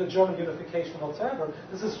with the German unification whatsoever.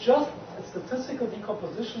 This is just a statistical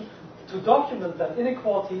decomposition to document that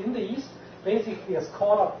inequality in the East basically has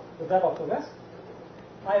caught up with that of the West.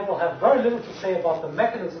 I will have very little to say about the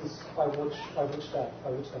mechanisms by which that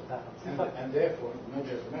happens. And therefore, not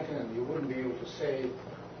just the mechanism, you wouldn't be able to say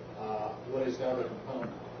what is the other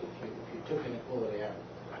component if you took inequality out.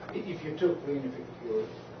 If you took reunification.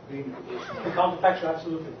 The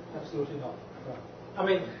counterfactual, absolutely not. No. I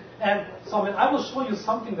will show you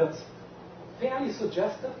something that's fairly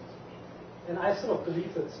suggestive, and I sort of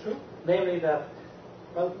believe that's true. Namely that,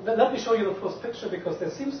 well, let me show you the first picture because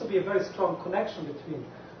there seems to be a very strong connection between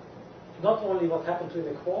not only what happened to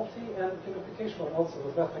inequality and unification, but also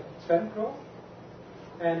with respect to trend growth.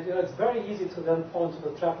 And it's very easy to then fall into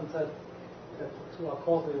the trap and say that the two are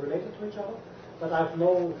causally related to each other. But without a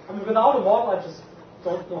model, I just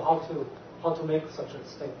don't know how to make such a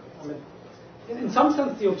statement. In some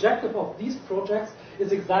sense, the objective of these projects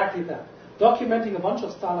is exactly that. Documenting a bunch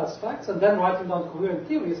of standardized facts and then writing down coherent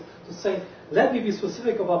theories to say, let me be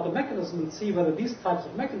specific about the mechanism and see whether these types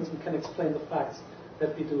of mechanism can explain the facts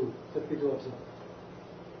that we do observe.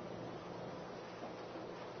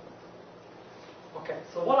 Okay,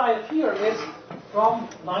 so what I have here is from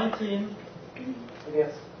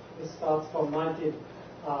this starts from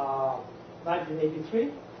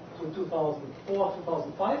 1983 to 2004,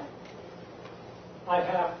 2005. I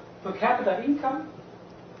have per capita income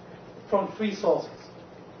from three sources.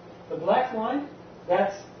 The black line,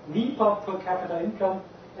 that's NEPA per capita income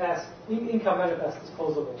as income measured as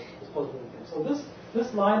disposable income. So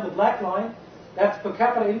this line, the black line, that's per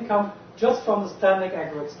capita income just from the standing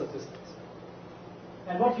aggregate statistics.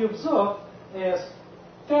 And what you observe is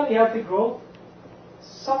fairly healthy growth,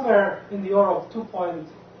 somewhere in the order of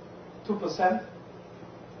 2.2%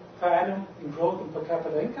 per annum in growth in per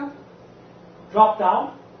capita income. Drop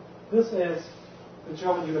down, this is the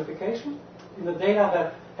German unification. In the data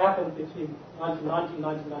that happened between 1990 and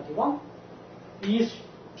 1991, the East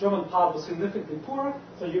German part was significantly poorer,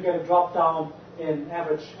 so you get a drop down in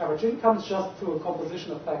average incomes just through a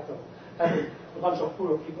composition effect of having a bunch of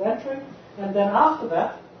poorer people entering. And then after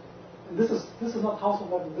that, and this is not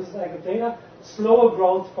household level, this is aggregate data, slower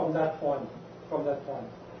growth from that point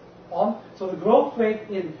on. So the growth rate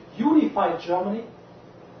in unified Germany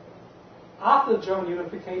after German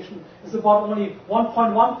unification is about only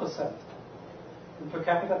 1.1% in per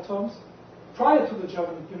capita terms. Prior to the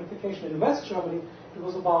German unification in West Germany, it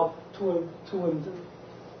was about two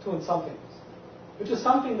and something, which is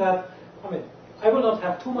something that I mean, I will not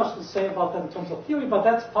have too much to say about that in terms of theory, but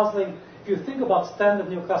that's puzzling. If you think about standard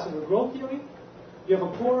neoclassical growth theory, you have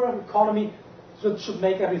a poorer economy that should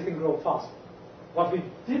make everything grow faster. What we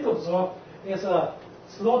did observe is a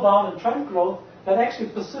slowdown in trend growth that actually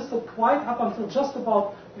persisted quite up until just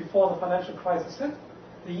about before the financial crisis hit.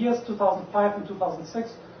 The years 2005 and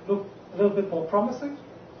 2006 looked a little bit more promising,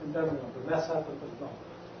 and then the mess happened and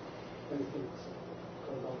everything was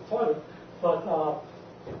going down the toilet. But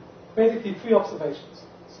basically 3 observations.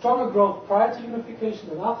 Stronger growth prior to unification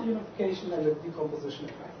and after unification, and the decomposition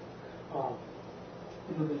effect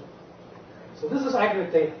in the middle. So this is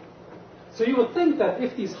aggregate data. So you would think that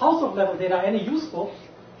if these household level data are any useful,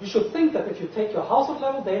 you should think that if you take your household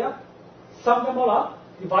level data, sum them all up,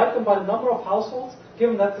 divide them by the number of households,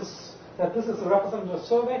 given that this is a representative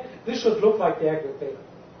survey, this should look like the aggregate data.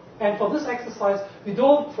 And for this exercise, we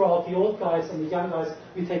don't throw out the old guys and the young guys,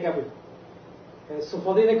 we take everyone. Okay, so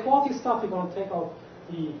for the inequality stuff, we're going to take out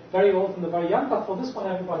the very old and the very young, but for this one,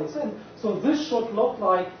 everybody's in. So this should look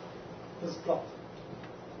like this plot.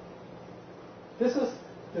 This is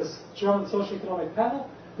this German socioeconomic panel.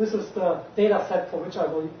 This is the data set for which I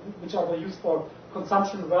will use for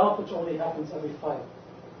consumption wealth, which only happens every five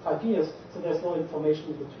years. So there's no information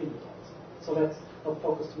in between the dots. So let's not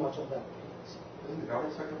focus too much on that. Isn't the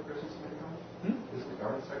government sector producing some income? Isn't the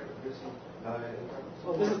government sector producing income?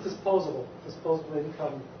 Well, this is disposable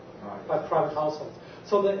income by private households.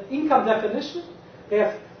 So the income definition, they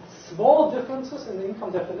have small differences in the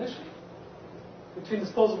income definition between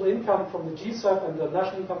disposable income from the GSEP and the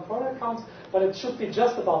national income product accounts, but it should be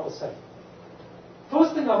just about the same.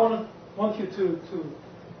 First thing I want you to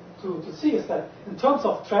see is that in terms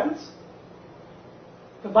of trends,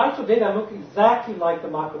 the micro data look exactly like the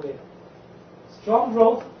macro data. Strong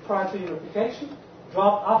growth prior to unification,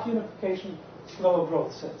 drop after unification, slower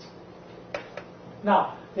growth since.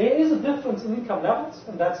 Now, there is a difference in income levels,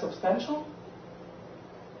 and that's substantial.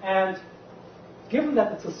 And given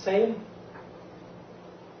that it's the same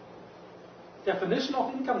definition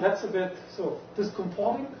of income, that's a bit sort of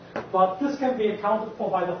discomforting, but this can be accounted for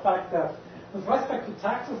by the fact that with respect to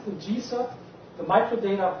taxes, the GSEP, the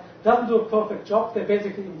microdata, doesn't do a perfect job. They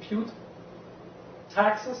basically impute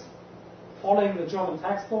taxes following the German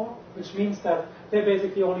tax law, which means that they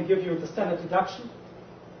basically only give you the standard deduction.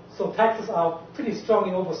 So taxes are pretty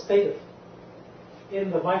strongly overstated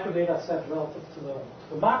in the microdata set relative to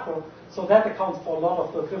the macro. So that accounts for a lot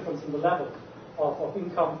of the difference in the level of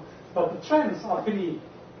income. But the trends are pretty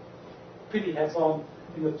heads-on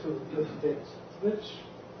in the two data sets, which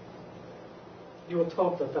you would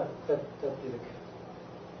hope that be the case.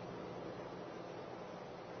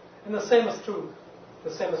 And the same is true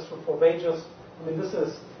for wages. I mean, this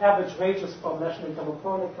is average wages from national income and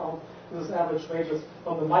employment account. This is average wages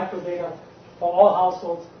from the microdata for all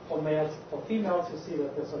households, for males, for females. You see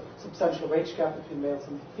that there's a substantial wage gap between males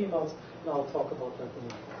and females, and I'll talk about that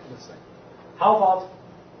in a second. How about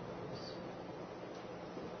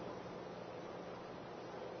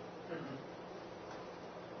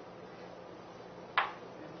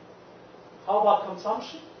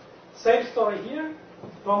consumption? Same story here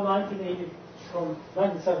from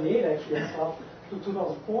 1978 actually to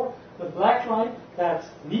 2004. The black line, that's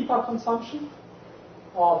NEPA consumption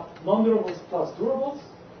of non-durables plus durables,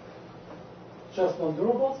 just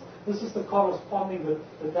non-durables. This is the corresponding with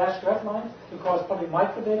the dashed red line, the corresponding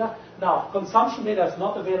microdata. Now, consumption data is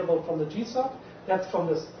not available from the GSEP. That's from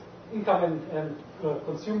this income and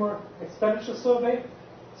consumer expenditure survey.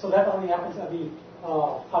 So that only happens every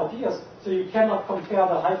 5 years. So you cannot compare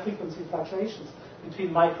the high-frequency fluctuations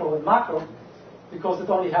between micro and macro because it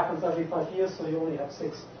only happens every 5 years, so you only have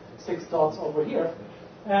six dots over here.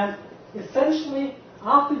 And essentially,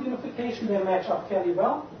 after unification, they match up fairly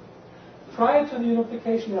well. Prior to the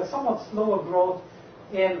unification, there's somewhat slower growth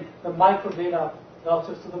in the microdata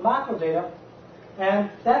relative to the macro data.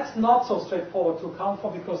 And that's not so straightforward to account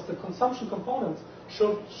for because the consumption components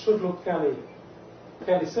should look fairly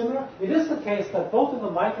similar. It is the case that both in the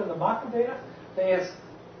micro and the macro data, there is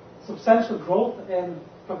substantial growth in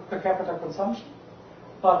per capita consumption,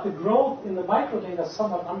 but the growth in the micro data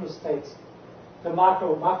somewhat understates the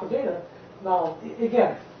macro data. Now,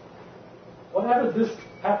 again, whenever this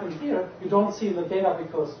happened here, you don't see the data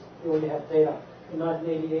because you only have data in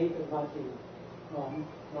 1988 and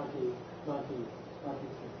 1993.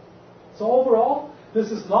 So overall,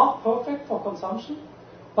 this is not perfect for consumption,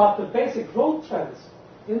 but the basic growth trends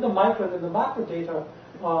in the micro and in the macro data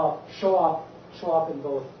show up in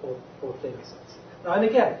both data sets. Now, and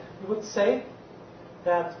again, you would say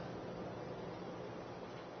that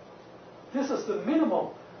this is the minimum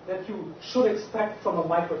that you should expect from a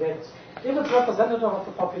microdata. If it's representative of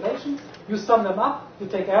the population, you sum them up, you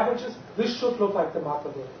take averages, this should look like the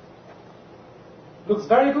macrodata. Looks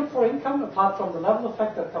very good for income, apart from the level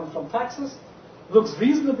effect that comes from taxes. Looks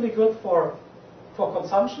reasonably good for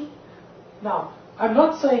consumption. Now, I'm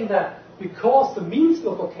not saying that because the means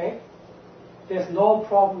look okay, there's no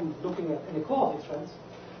problem looking at inequality trends.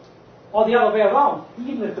 Or the other way around,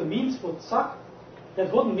 even if the means would suck,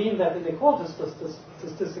 that wouldn't mean that inequality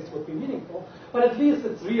statistics would be meaningful. But at least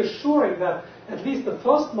it's reassuring that at least the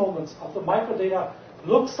first moments of the microdata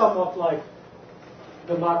look somewhat like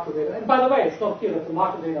the macrodata. And by the way, it's not clear that the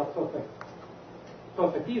macrodata are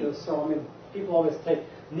perfect either. So, I mean, people always take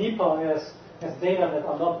NEPA as data that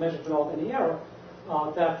are not measured without any error.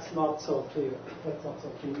 That's not so clear. That's not so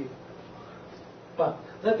clear either. But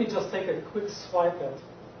let me just take a quick swipe at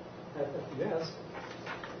the US.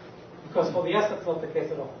 Because for the US, that's not the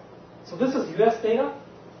case at all. So this is US data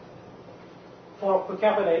for per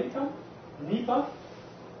capita income, NEPA,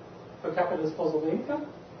 per capita disposable income,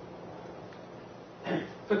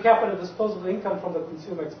 per capita disposable income from the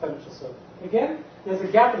consumer expenditure survey. Again, there's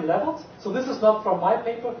a gap in levels. So this is not from my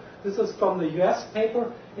paper. This is from the US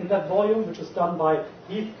paper in that volume, which is done by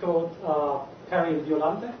Heathcote, Perry, and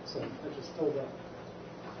Violante. So I just told them,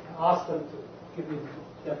 I asked them to give me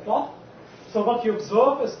their plot. So what you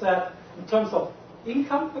observe is that in terms of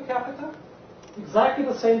income per capita, exactly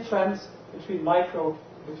the same trends between macro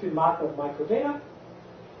and micro data.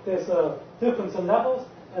 There's a difference in levels,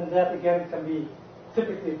 and that again can be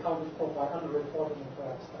typically accounted for by underreporting and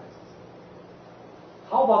perhaps taxes.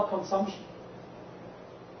 How about consumption?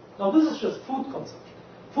 Now this is just food consumption.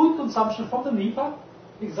 Food consumption from the NEPA,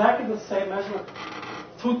 exactly the same measure.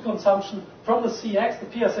 Food consumption from the CX, the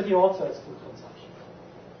PSAD also has food consumption.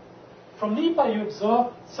 From NEPA you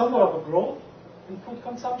observe somewhat of a growth in food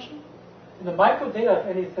consumption. In the microdata,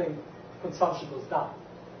 if anything, consumption goes down.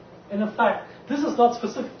 And in fact, this is not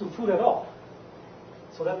specific to food at all.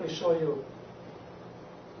 So let me show you.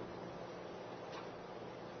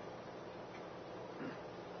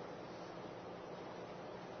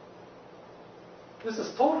 This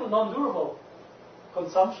is total non-durable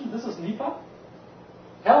consumption. This is NEPA.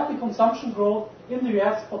 Healthy consumption growth in the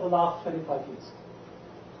US for the last 25 years.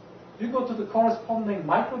 You go to the corresponding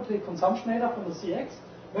micro consumption data from the CX,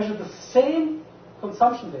 measure the same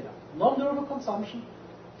consumption data, non-durable consumption,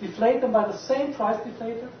 deflate them by the same price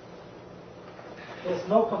deflator. There's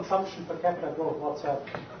no consumption per capita growth whatsoever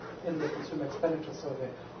in the consumer expenditure survey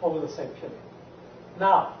over the same period.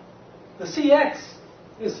 Now, the CX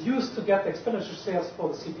is used to get the expenditure shares for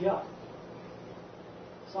the CPI.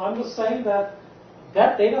 So I'm just saying that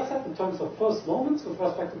data set in terms of first moments with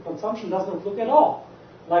respect to consumption does not look at all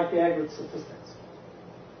like the aggregate statistics.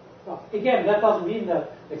 Now, again, that doesn't mean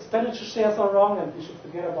that expenditure shares are wrong and we should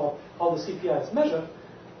forget about how the CPI is measured,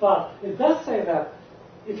 but it does say that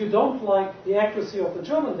if you don't like the accuracy of the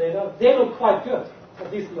German data, they look quite good,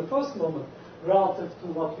 at least in the first moment, relative to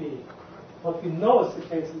what we know is the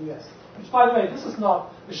case in the US. Which, by the way, this is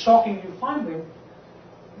not a shocking new finding.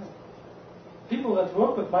 People that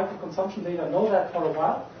work with micro-consumption data know that for a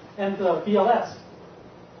while, and the BLS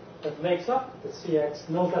that makes up the CX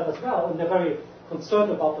knows that as well, and they're very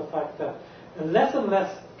concerned about the fact that a less and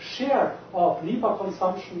less share of NEPA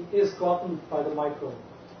consumption is gotten by the micro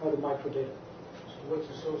data. So what's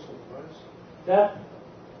the source of the price? That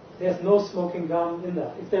there's no smoking gun in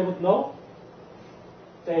that. If they would know,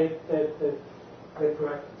 they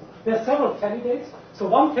correct. There are several candidates. So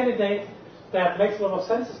one candidate that makes a lot of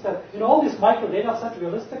sense is that in all these micro data sets,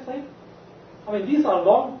 realistically, I mean, these are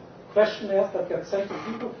long questionnaires that get sent to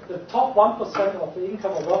people. The top 1% of the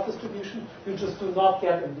income or wealth distribution, you just do not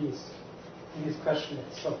get in these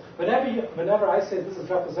questionnaires. So whenever I say this is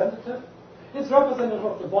representative, it's representative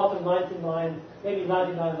of the bottom 99, maybe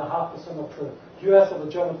 99.5% of the US or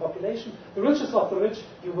the German population. The richest of the rich,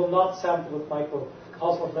 you will not sample with micro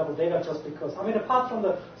household level data just because. I mean, apart from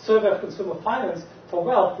the survey of consumer finance for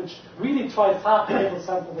wealth, which really tries hard to be able to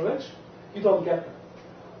sample the rich, you don't get them.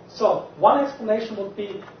 So one explanation would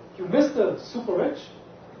be you miss the super rich,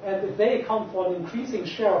 and if they account for an increasing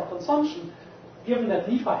share of consumption, given that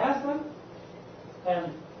NEPA has them,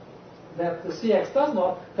 and that the CX does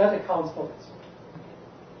not, that accounts for this.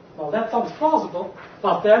 Well, that sounds plausible,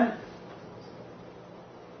 but then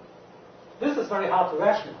this is very hard to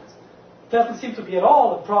rationalize. It doesn't seem to be at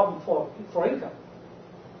all a problem for income.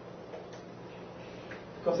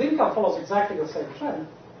 Because income follows exactly the same trend.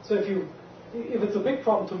 So if it's a big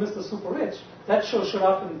problem to miss the super rich, that should show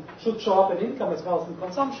up in income as well as in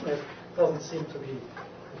consumption. It doesn't seem to be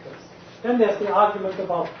the case. Then there's the argument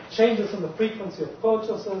about changes in the frequency of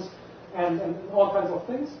purchases. and all kinds of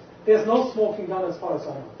things. There's no smoking gun as far as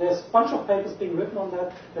I know. There's a bunch of papers being written on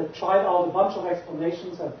that tried out a bunch of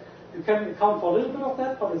explanations, and you can account for a little bit of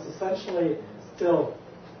that, but it's essentially still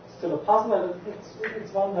a puzzle, and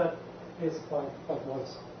it's one that is quite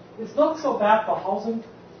worrisome. It's not so bad for housing,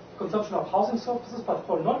 consumption of housing services, but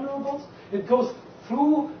for non-renewables, it goes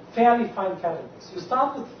through fairly fine categories. You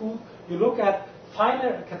start with food, you look at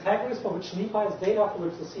finer categories for which NEPA is data, for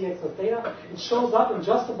which the CX is data. It shows up in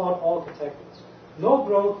just about all categories. No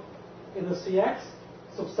growth in the CX,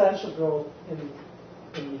 substantial growth in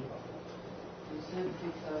NEPA. Is it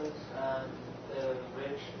because the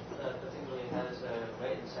rich particularly has a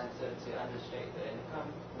great incentive to understate the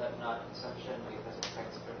income, but not consumption because of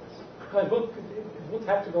tax purposes? It would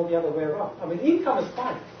have to go the other way around. I mean, income is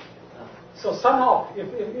fine. So somehow, if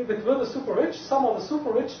it were the super rich, some of the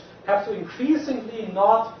super rich have to increasingly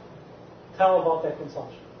not tell about their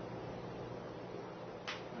consumption.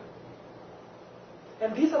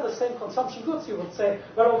 And these are the same consumption goods. You would say,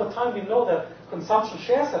 well, over time we know that consumption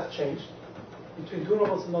shares have changed between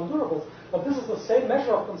durables and non-durables, but this is the same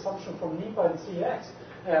measure of consumption from NEPA and CEX,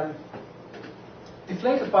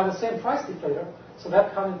 deflated by the same price deflator, so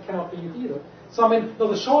that cannot be it either. So, I mean,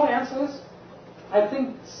 the short answer is, I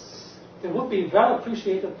think there would be well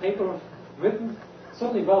appreciated paper written,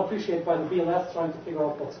 certainly well appreciated by the BLS trying to figure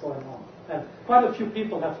out what's going on. And quite a few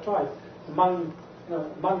people have tried, among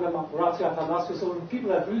them Horacio Atanasiou, so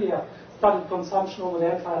people that really have studied consumption over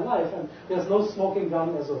their entire life, and there's no smoking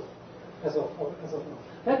gun as of now.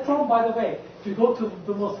 That problem, by the way, if you go to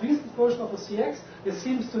the most recent version of the CX, they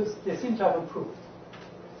seem to have improved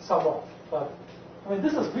somewhat. But I mean,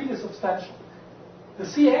 this is really substantial. The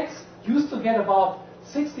CX used to get about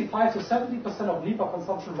 65 to 70% of NEPA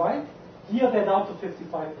consumption right. Here they're down to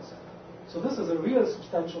 55%. So this is a real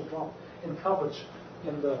substantial drop in coverage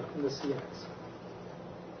in the CX.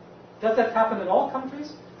 Does that happen in all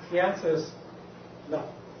countries? The answer is no.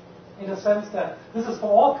 In the sense that this is for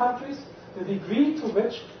all countries, the degree to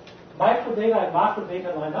which microdata and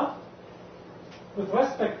macrodata line up. With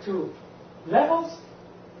respect to levels,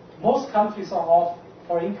 most countries are off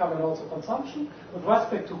for income and also consumption. With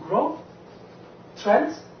respect to growth,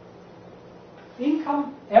 trends,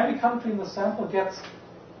 income, every country in the sample gets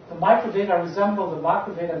the microdata resemble the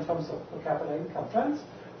macrodata in terms of per capita income trends.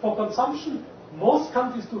 For consumption, most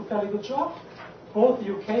countries do a fairly good job. Both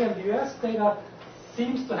the UK and the US data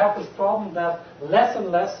seems to have this problem that less and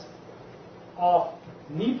less of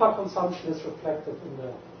NEPA consumption is reflected in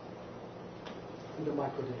the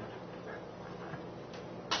microdata.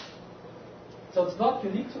 So it's not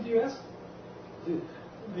unique to the US.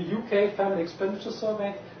 The UK Family Expenditure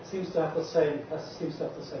Survey seems to have the same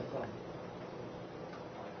problem.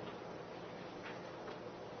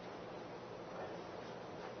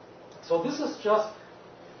 So this is just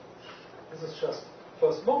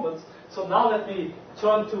first moments. So now let me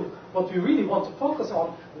turn to what we really want to focus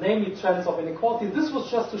on, namely trends of inequality. This was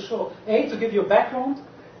just to show, to give you a background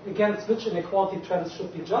against which inequality trends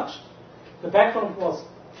should be judged. The background was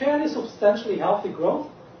fairly substantially healthy growth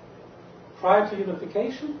prior to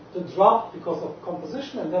unification, the drop because of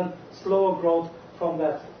composition, and then slower growth from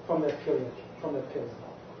that period.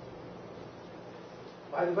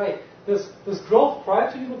 By the way, this growth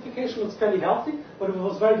prior to unification was fairly healthy, but it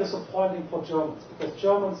was very disappointing for Germans, because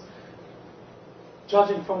Germans,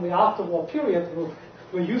 judging from the after-war period,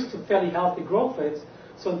 were used to fairly healthy growth rates.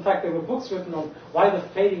 So in fact, there were books written on why the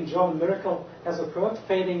fading German miracle has occurred.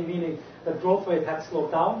 Fading meaning that growth rate had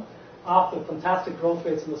slowed down after fantastic growth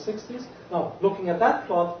rates in the 60s. Now, looking at that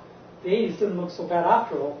plot, the 80s didn't look so bad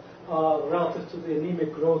after all, relative to the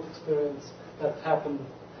anemic growth experience that happened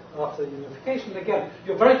after unification. Again,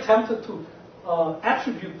 you're very tempted to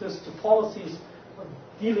attribute this to policies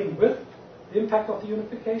dealing with the impact of the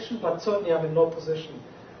unification, but certainly I'm in no position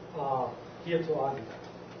here to argue that.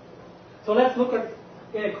 So let's look at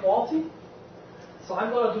inequality. So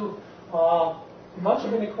I'm going to do a bunch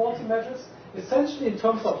of inequality measures, essentially in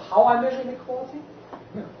terms of how I measure inequality.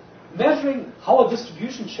 Measuring how a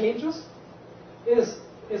distribution changes is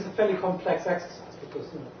a fairly complex exercise, because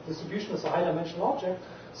distribution is a high-dimensional object.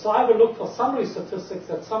 So I will look for summary statistics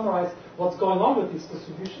that summarize what's going on with these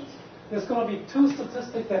distributions. There's going to be two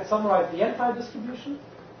statistics that summarize the entire distribution,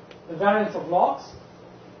 the variance of logs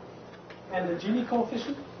and the Gini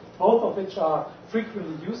coefficient, both of which are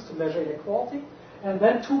frequently used to measure inequality. And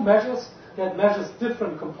then two measures that measures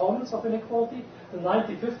different components of inequality, the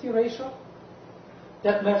 90-50 ratio,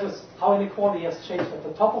 that measures how inequality has changed at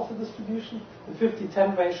the top of the distribution. The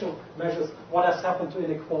 50-10 ratio measures what has happened to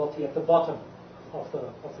inequality at the bottom of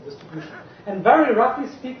the distribution. And very roughly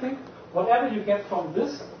speaking, whatever you get from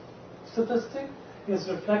this statistic is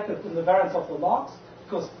reflected in the variance of the logs,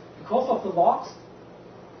 because of the logs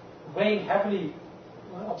weighing heavily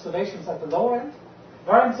observations at the lower end.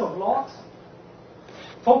 Variance of logs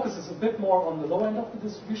focuses a bit more on the low end of the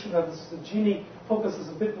distribution, whereas the Gini focuses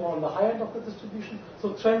a bit more on the high end of the distribution.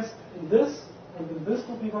 So trends in this and in this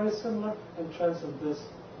will be very similar, and trends in this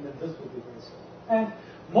and in this will be very similar. And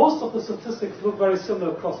most of the statistics look very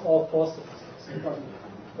similar across all four statistics. It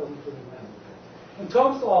doesn't really matter. In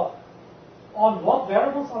terms of on what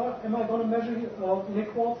variables am I going to measure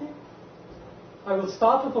inequality, I will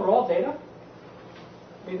start with the raw data.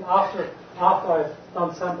 I mean, after I've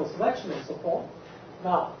done sample selection and so forth.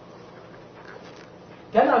 Now,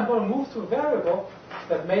 then I'm going to move to a variable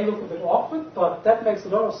that may look a bit awkward, but that makes a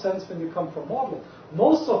lot of sense when you come from modeling.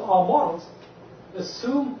 Most of our models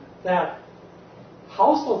assume that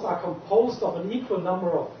households are composed of an equal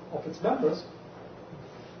number of its members,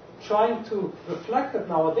 trying to reflect it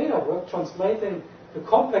in our data work, translating the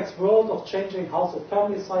complex world of changing household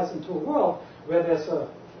family size into a world where there's a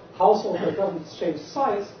household that doesn't change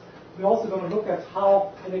size. We're also going to look at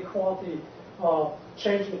how inequality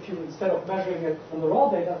changes if you, instead of measuring it on the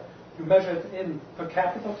raw data, you measure it in per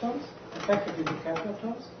capita terms, effectively per capita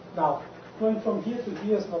terms. Now, going from here to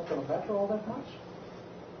here is not going to matter all that much.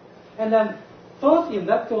 And then thirdly, and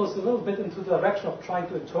that goes a little bit into the direction of trying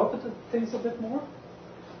to interpret things a bit more,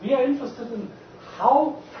 we are interested in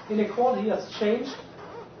how inequality has changed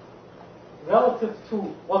relative to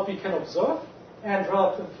what we can observe and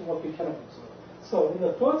relative to what we cannot observe. So in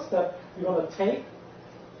the third step, we're going to take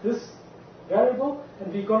this variable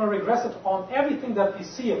and we're going to regress it on everything that we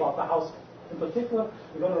see about the household. In particular,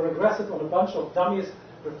 we're going to regress it on a bunch of dummies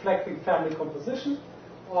reflecting family composition,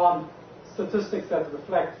 on statistics that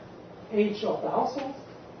reflect age of the household,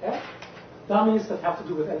 yeah? Dummies that have to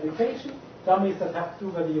do with education, dummies that have to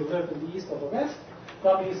do whether you live in the east or the west,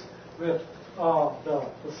 dummies with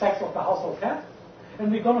the sex of the household head,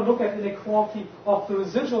 and we're going to look at inequality of the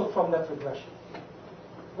residual from that regression.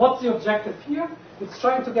 What's the objective here? It's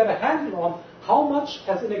trying to get a handle on how much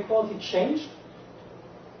has inequality changed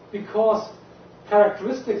because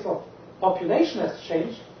characteristics of population has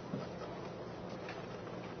changed,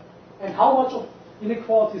 and how much of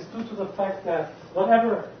inequality is due to the fact that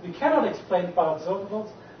whatever we cannot explain by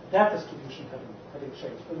observables, that distribution having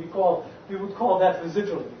changed. And we would call that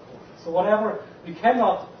residual inequality. So whatever we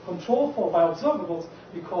cannot control for by observables,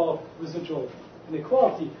 we call residual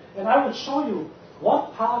inequality. And I will show you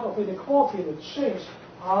what part of inequality and its change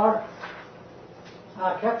are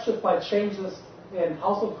captured by changes in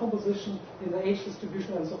household composition, in the age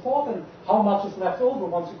distribution, and so forth, and how much is left over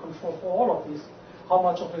once you control for all of these, how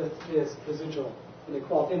much of it is residual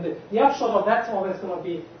inequality. And the upshot of that's always going to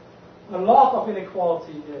be a lot of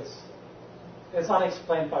inequality is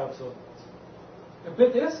unexplained by observables. A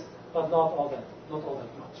bit is, but not all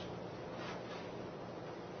that much.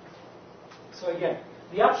 So again,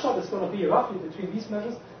 the upshot is going to be roughly between these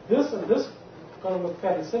measures. This and this are going to look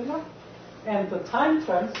fairly similar, and the time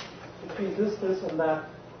trends between this, and that,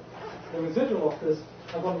 the residual of this,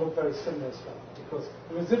 are going to look very similar as well, because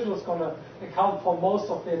the residual is going to account for most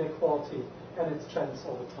of the inequality and its trends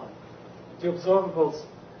over time. The observables,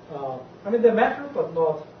 I mean, they matter, but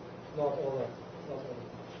not all that much.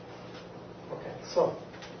 Okay, so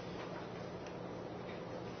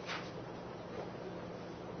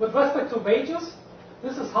with respect to wages,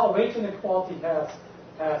 this is how wage inequality has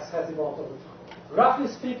evolved over time. Roughly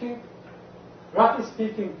speaking,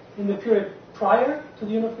 in the period prior to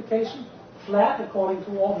the unification, flat according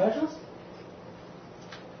to all measures.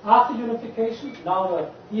 After unification,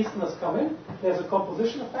 now the Easterners come in, there's a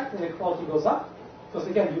composition effect, inequality goes up, because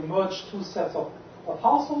again, you merge two sets of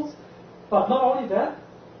households. But not only that,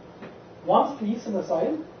 once the Easterners are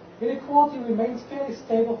in, inequality remains fairly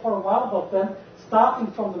stable for a while, but then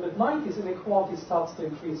starting from the mid-90s, inequality starts to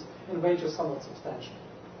increase in wages somewhat substantially.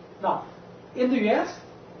 Now, in the US,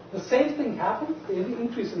 the same thing happened, the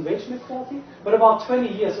increase in wage inequality, but about 20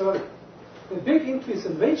 years earlier. The big increase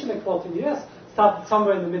in wage inequality in the US started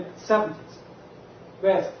somewhere in the mid-70s.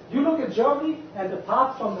 Whereas you look at Germany, and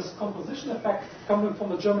apart from this composition effect coming from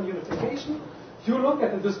the German unification, you look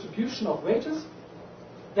at the distribution of wages,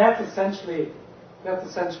 that's essentially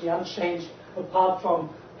unchanged apart from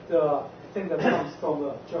the thing that comes from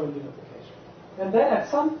the German unification. And then at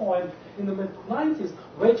some point in the mid-90s,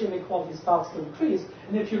 wage inequality starts to increase.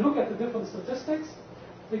 And if you look at the different statistics,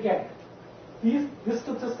 again, this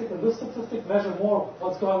statistic and this statistic measure more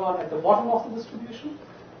what's going on at the bottom of the distribution.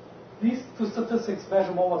 These two statistics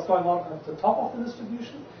measure more what's going on at the top of the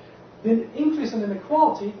distribution. The increase in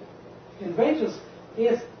inequality in wages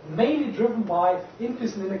is mainly driven by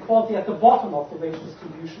increase in inequality at the bottom of the wage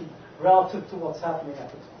distribution relative to what's happening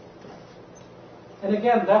at the time. And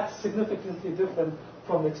again, that's significantly different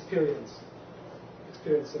from experience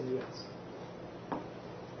in the US.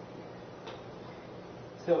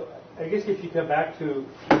 So I guess if you come back to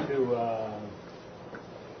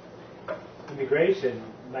immigration,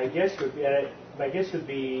 my guess would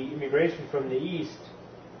be immigration from the East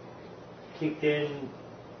kicked in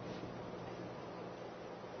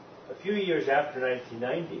a few years after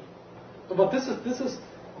 1990. But this is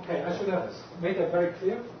okay. I should have made that very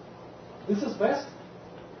clear. This is West.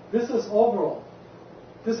 This is overall.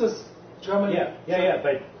 This is Germany. Yeah.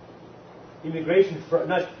 But immigration from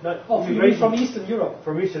not immigration from Eastern Europe.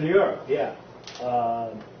 From Eastern Europe, yeah.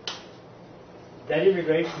 That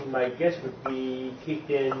immigration, my guess, would be kicked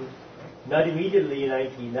in not immediately in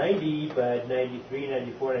 1990, but 93,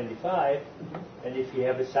 94, 95. Mm-hmm. And if you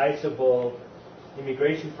have a sizable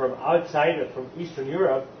immigration from from Eastern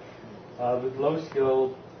Europe with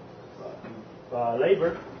low-skilled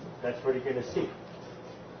labor, that's what you're going to see.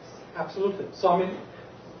 Absolutely. So I mean,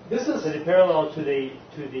 this is the parallel to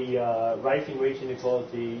the rising wage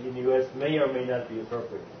inequality in the U.S. may or may not be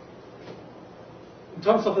appropriate. In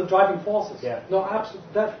terms of the driving forces. Yeah. No,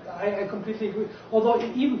 absolutely. That I completely agree. Although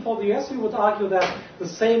even for the U.S., we would argue that the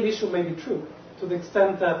same issue may be true to the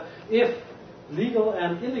extent that if legal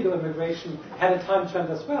and illegal immigration had a time trend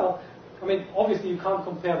as well, I mean, obviously you can't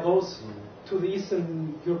compare those to the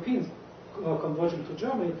Eastern Europeans conversion to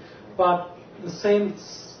Germany, but the same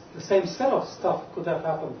set of stuff could have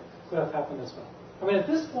happened as well. I mean, at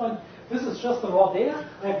this point, this is just the raw data.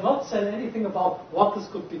 I have not said anything about what this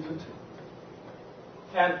could be due to.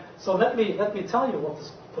 And so let me tell you what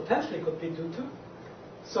this potentially could be due to.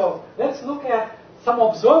 So let's look at some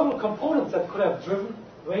observable components that could have driven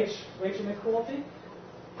wage inequality.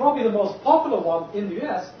 Probably the most popular one in the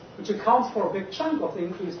US, which accounts for a big chunk of the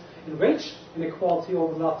increase in wage inequality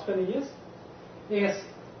over the last 20 years, is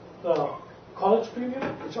the college premium,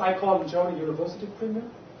 which I call in German university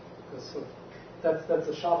premium, because that's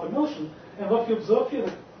a sharper notion. And what you observe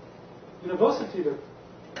here, the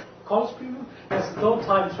college premium has no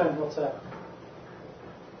time trend whatsoever.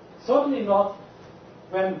 Certainly not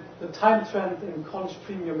when the time trend in college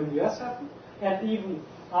premium in the US happened, and even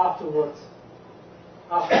afterwards.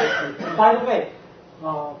 And by the way,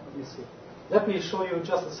 let me see. Let me show you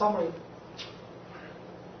just a summary.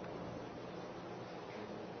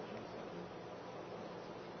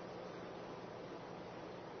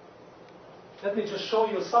 Let me just show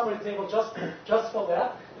you a summary table just for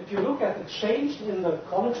that. If you look at the change in the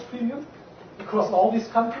college premium across all these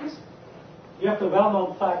countries, you have the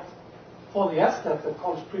well-known fact for the US that the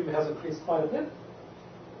college premium has increased quite a bit.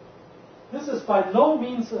 This is by no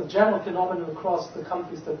means a general phenomenon across the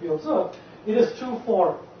countries that we observe. It is true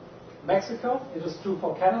for Mexico, it is true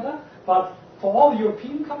for Canada, but for all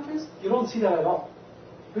European countries, you don't see that at all.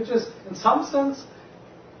 Which is, in some sense,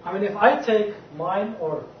 I mean, if I take mine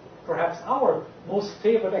or perhaps our most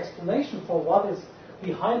favored explanation for what is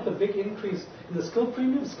behind the big increase in the skill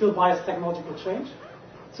premium, skill-biased technological change,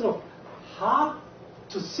 it's sort of hard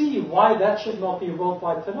to see why that should not be a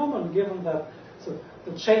worldwide phenomenon, given that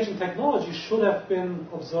the change in technology should have been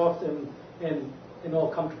observed in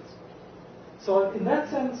all countries. So in that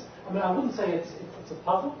sense, I mean, I wouldn't say it's a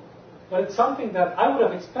puzzle, but it's something that I would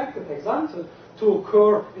have expected, ex ante, to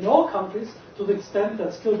occur in all countries to the extent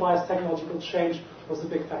that skill-biased technological change was a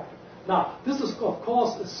big factor. Now, this is, of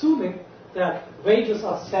course, assuming that wages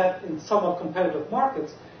are set in somewhat competitive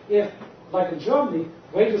markets. If, like in Germany,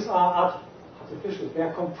 wages are artificial, they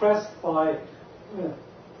are compressed by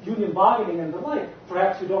union bargaining and the like,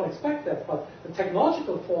 perhaps you don't expect that, but the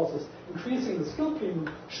technological forces increasing the skill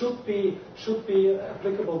premium should be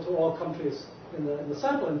applicable to all countries in the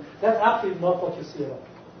sample, and that's absolutely not what you see at all.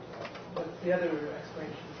 But the other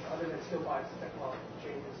explanation, other than skill bias technology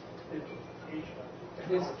changes, is implementation of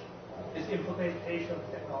technology. It's implementation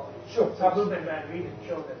of technology. Sure. So Bloom and Van Rieden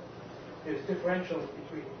show that there's differentials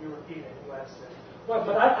between European and US. Well,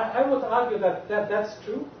 but I would argue that that's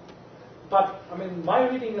true. But, I mean, my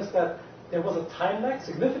reading is that there was a time lag,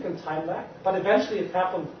 significant time lag, but eventually it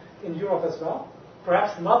happened in Europe as well.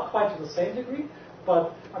 Perhaps not quite to the same degree,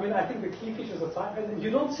 but, I mean, I think the key features of time, and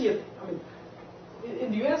you don't see it, I mean,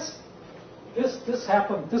 in the US, this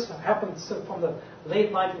happened from the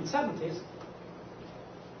late 1970s,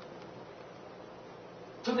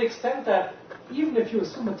 to the extent that even if you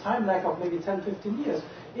assume a time lag of maybe 10, 15 years,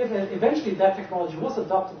 if eventually that technology was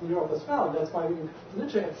adopted in Europe as well, and that's why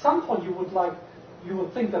literally at some point you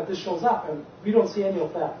would think that this shows up, and we don't see any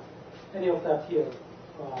of that here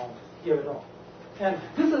at all. And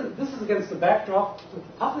this is against the backdrop, the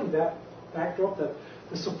puzzling backdrop that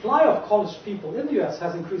the supply of college people in the US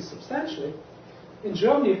has increased substantially. In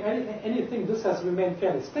Germany, if anything, this has remained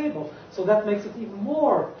fairly stable. So that makes it even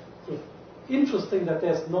more sort of interesting that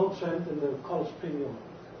there's no trend in the college premium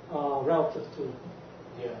relative to.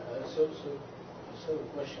 Yeah, so several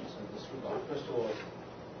questions in this regard. First of all,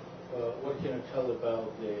 what can you tell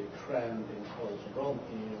about the trend in college enrollment,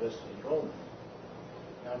 in university enrollment?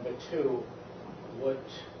 Number two, what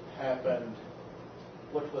happened,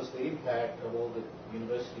 what was the impact of all the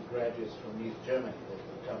university graduates from East Germany that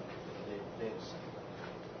would come to the data center?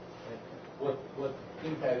 What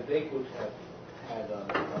impact they could have had on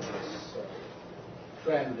this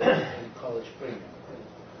trend in college premium?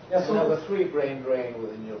 Yeah, so number three, brain drain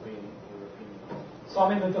within your opinion. So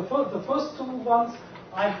I mean, the first two ones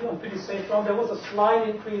I'm pretty safe on. There was a slight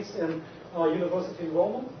increase in university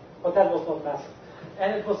enrollment, but that was not massive.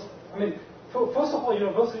 And it was, I mean, first of all,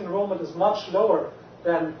 university enrollment is much lower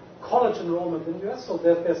than college enrollment in the US, so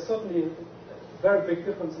there's certainly a very big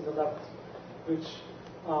difference in the levels, which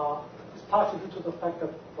is partly due to the fact that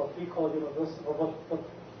what we call university, or what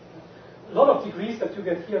a lot of degrees that you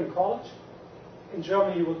get here in college, in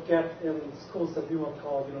Germany you would get in schools that we would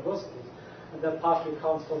call universities. And that partly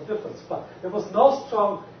accounts for the difference. But there was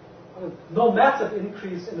no massive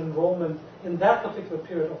increase in enrollment in that particular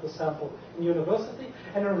period of the sample in university.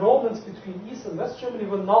 And enrollments between East and West Germany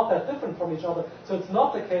were not that different from each other. So it's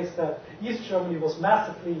not the case that East Germany was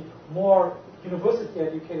massively more university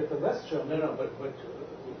educated than West Germany. No, but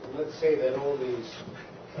let's say that all these,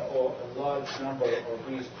 or a large number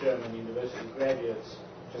of East German university graduates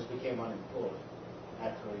just became unemployed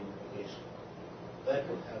after unification. That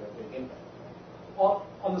would have a big impact.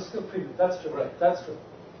 On the skill premium, that's true. Right. That's true.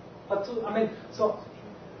 But so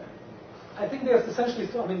I think there's essentially,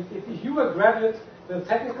 I mean, if you were a graduate with a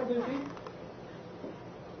technical degree,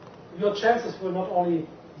 your chances were not only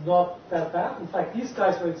not that bad. In fact, these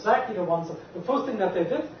guys were exactly the ones. The first thing that they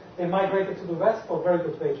did, they migrated to the West for very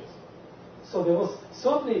good wages. So there was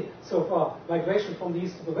certainly migration from the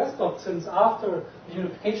East to the West, but since after the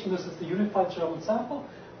unification, this is the unified German sample.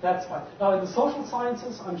 That's fine. Now, in the social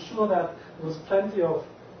sciences, I'm sure that there was plenty of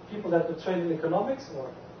people that were trained in economics,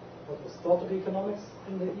 or what was thought to be economics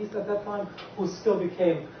in the East at that time, who still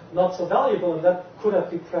became not so valuable, and that could have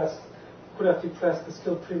depressed the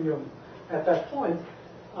skill premium at that point.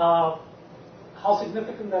 How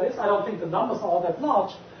significant that is, I don't think the numbers are all that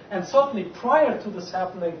large, and certainly prior to this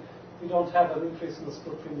happening, we don't have an increase in the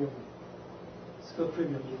skill premium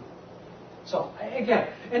either. So again,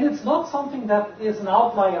 and it's not something that is an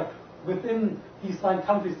outlier within these 9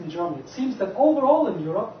 countries in Germany. It seems that overall in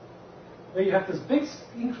Europe, where you have this big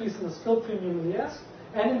increase in the skill premium in the US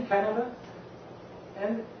and in Canada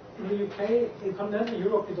and in the UK, in continental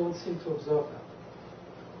Europe, you don't seem to observe that.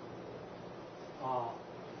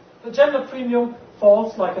 The gender premium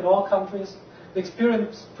falls like in all countries. The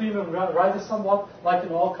experience premium rises somewhat like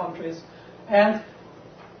in all countries. And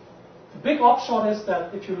the big upshot is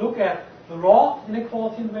that if you look at the raw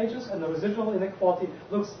inequality in wages and the residual inequality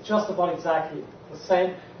looks just about exactly the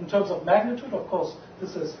same in terms of magnitude. Of course,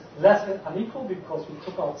 this is less unequal because we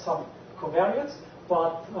took out some covariates,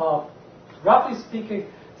 but roughly speaking,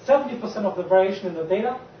 70% of the variation in the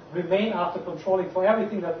data remain after controlling for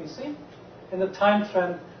everything that we see, and the time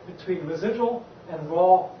trend between residual and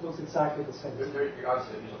raw looks exactly the same. There's a flag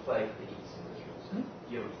for the East in this room.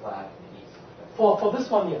 You have a flag for the East. For this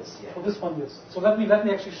one, yes. Yeah. For this one, yes. So let me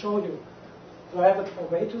actually show you. Do I have it for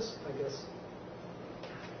wages? I guess.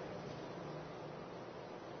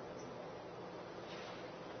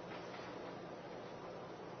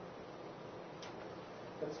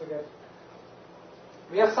 Let's forget.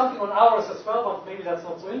 We have something on hours as well, but maybe that's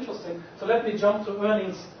not so interesting. So let me jump to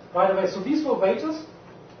earnings right away. So these were wages.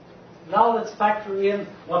 Now let's factor in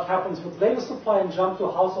what happens with labor supply and jump to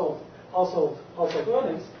household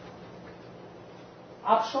earnings.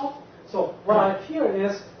 Upshot. So what I have here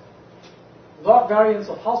is log variance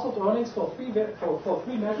of household earnings for three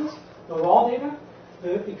measures: the raw data,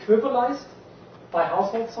 the equivalized by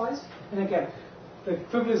household size, and again, the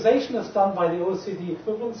equivalization is done by the OECD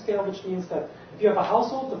equivalence scale, which means that if you have a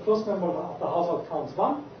household, the first member of the household counts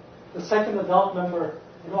 1, the second adult member,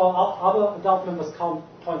 and all other adult members count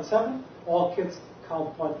 0.7, all kids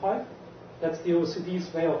count 0.5. That's the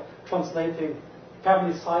OECD's way of translating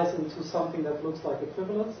family size into something that looks like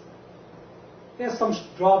equivalence. There's some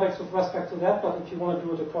drawbacks with respect to that, but if you want to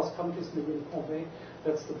do it across countries in a uniform way,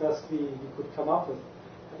 that's the best we could come up with.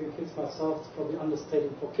 Having kids myself, it's probably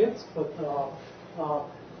understating for kids, but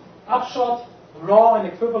upshot, raw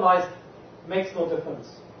and equivalized makes no difference.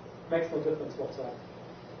 Makes no difference whatsoever.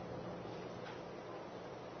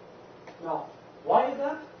 Now, why is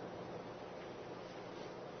that?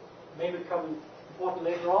 may become important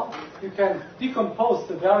later on. You can decompose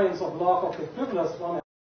the variance of log of the equivalence one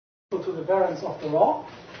equal to the variance of the raw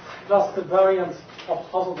plus the variance of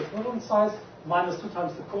household equivalent size minus 2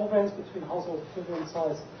 times the covariance between household equivalent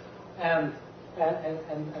size and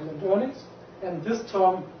earnings. And this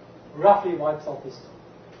term roughly wipes out this term.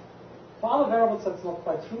 For other variables, that's not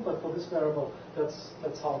quite true, but for this variable, that's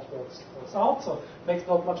how it works out. So it makes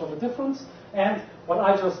not much of a difference. And what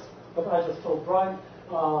I just told Brian,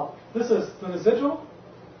 this is the residual,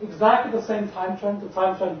 exactly the same time trend. The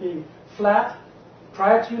time trend being flat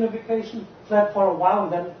prior to unification, flat for a while,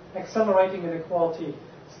 and then accelerating inequality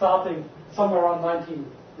starting somewhere around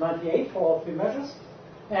 1998 for all 3 measures.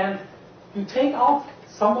 And you take out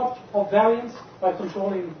somewhat of variance by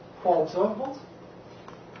controlling for observables.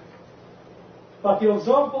 But the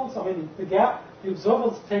observables, I mean, the gap, the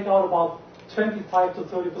observables take out about 25 to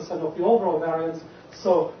 30% of the overall variance.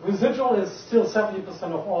 So residual is still 70%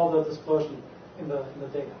 of all the dispersion in the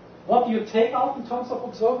data. What do you take out in terms of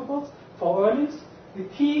observables for earnings? The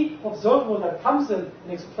key observable that comes in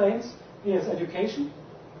and explains is education.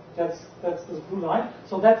 That's this blue line.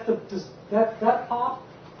 So that's that part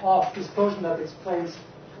of dispersion that is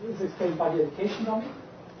explained by the education dummy.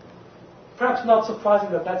 Perhaps not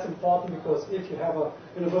surprising that that's important, because if you have a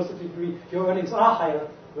university degree, your earnings are higher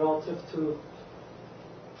relative to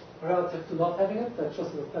not having it. That's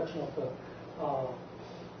just a reflection of the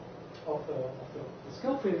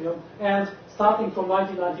skill premium. And starting from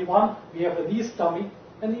 1991, we have an East dummy,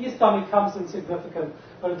 and the East dummy comes in significant,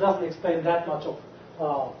 but it doesn't explain that much of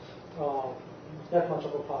a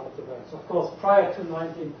part of the variance. Of course, prior to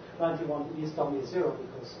 1991, the East dummy is 0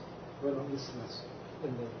 because there were no Easterners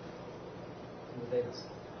in the data set.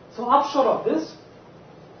 So upshot of this,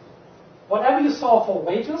 whatever you saw for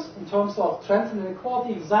wages in terms of trends in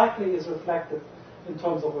inequality exactly is reflected in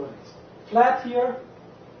terms of earnings. Flat here,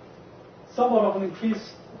 somewhat of an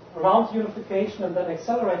increase around unification, and then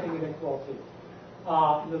accelerating inequality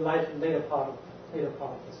in the later part of the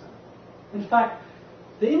cycle. In fact,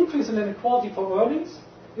 the increase in inequality for earnings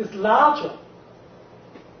is larger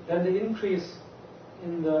than the increase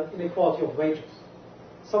in the inequality of wages,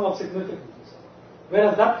 somewhat significantly so. Where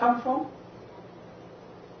does that come from?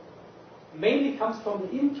 Mainly comes from the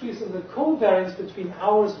increase in the covariance between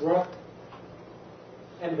hours worked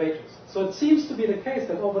and wages. So it seems to be the case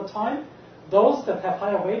that over time, those that have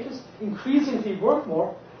higher wages increasingly work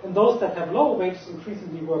more, and those that have lower wages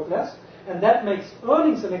increasingly work less, and that makes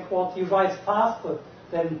earnings inequality rise faster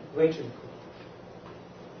than wage inequality.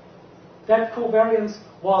 That covariance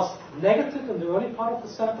was negative in the early part of the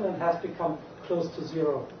sample and has become close to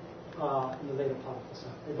 0 in the later part of the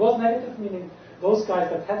sample. It was negative, meaning those guys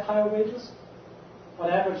that had higher wages, on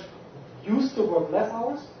average, used to work less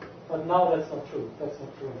hours, but now that's not true. That's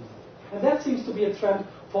not true anymore. And that seems to be a trend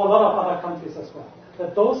for a lot of other countries as well.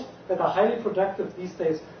 That those that are highly productive these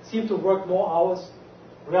days seem to work more hours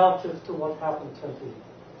relative to what happened 20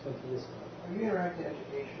 years ago. Are you interacting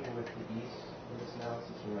education with the East in this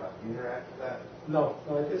analysis or not? Do you interact with that? No,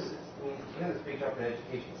 it is. I mean, you have this big jump in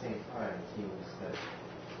education at the same time. It seems that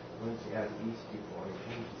once you add the East people, it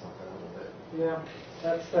changes something a little bit. Yeah,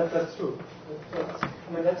 that's true.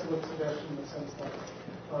 I mean, that's a good suggestion in the sense that.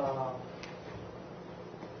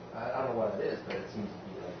 I don't know what it is, but it seems to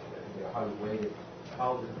be like how you weighted,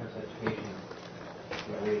 how the different types of education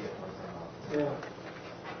weighted it once in a while. Yeah,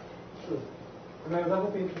 true. I mean, that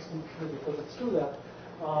would be interesting too, because it's true that.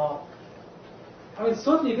 I mean,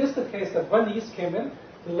 certainly it is the case that when the East came in,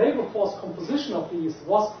 the labor force composition of the East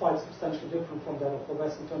was quite substantially different from that of the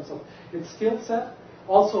West in terms of its skill set.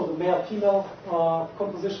 Also, the male-female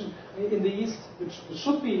composition in the East, which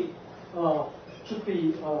should be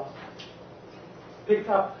picked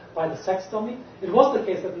up by the sex dummy. It was the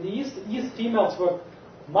case that in the East females worked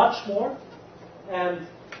much more and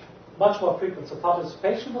much more frequent. So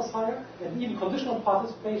participation was higher, and even conditional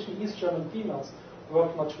participation, East German females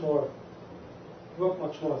worked much more as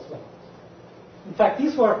well. In fact,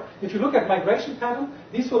 these were, if you look at migration pattern,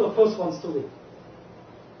 these were the first ones to leave.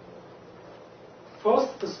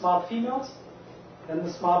 First, the smart females, then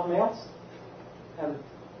the smart males, and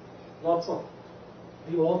lots of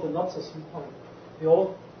the old and not so smart, the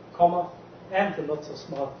old, and the not so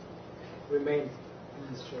smart remained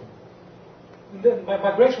in East Germany. The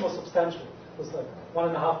migration was substantial. It was like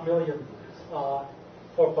 1.5 million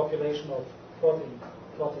for a population of 14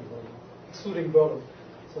 million, excluding Berlin.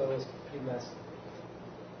 So it was pretty massive.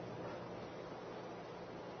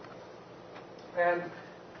 And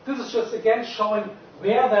this is just again showing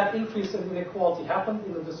where that increase in inequality happened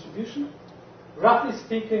in the distribution. Roughly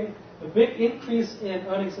speaking, the big increase in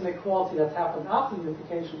earnings inequality that happened after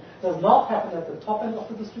unification does not happen at the top end of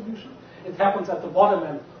the distribution. It happens at the bottom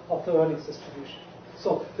end of the earnings distribution.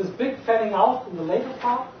 So this big fanning out in the later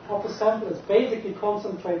part of the sample is basically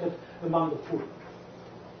concentrated among the poor.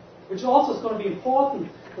 Which also is going to be important.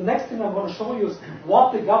 The next thing I want to show you is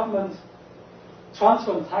what the government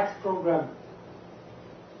transfer and tax program,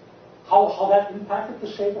 how that impacted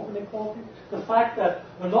the shape of inequality. The fact that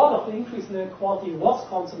a lot of the increase in inequality was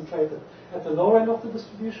concentrated at the lower end of the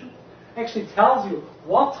distribution actually tells you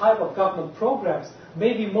what type of government programs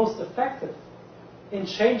may be most effective in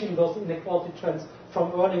changing those inequality trends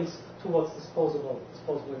from earnings towards disposable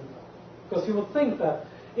income. Because you would think that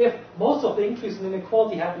if most of the increase in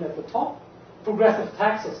inequality happened at the top, progressive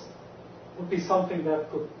taxes would be something that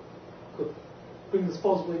could bring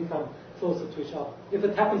disposable income closer to each other. If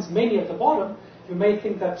it happens mainly at the bottom, you may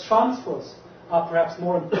think that transfers are perhaps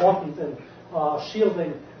more important in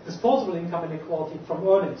shielding disposable income inequality from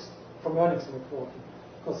earnings inequality.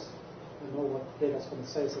 Because I know what data's going to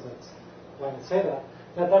say, so that's why I say that.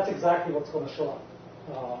 That's exactly what's going to show up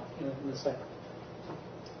in a second.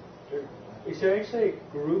 Is there actually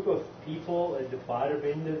a group of people at the bottom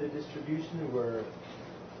end of the distribution where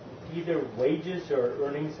either wages or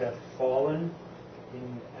earnings have fallen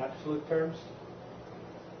in absolute terms?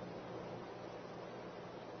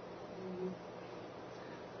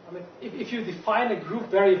 I mean, if you define a group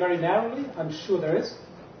very, very narrowly, I'm sure there is.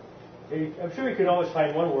 I'm sure you can always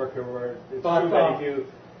find one worker where it's But, true that if you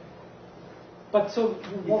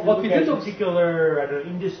what we did at particular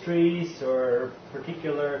industries or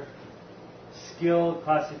particular skill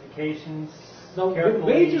classifications. Now,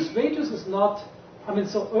 wages is not. I mean,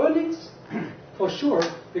 so earnings for sure,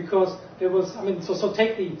 because there was. I mean, so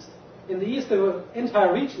take the East. In the East, there were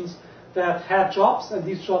entire regions that had jobs, and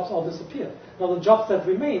these jobs all disappeared. Now, the jobs that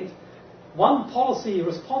remained, one policy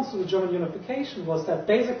response to the German unification was that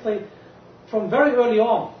basically, from very early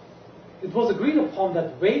on, it was agreed upon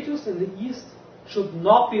that wages in the East should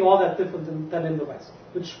not be all that different than in the West,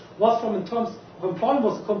 which was, in terms of employment,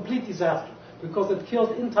 was a complete disaster because it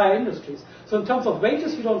killed entire industries. So in terms of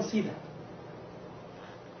wages, you don't see that.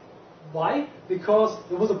 Why? Because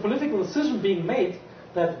there was a political decision being made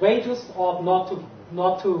that wages ought not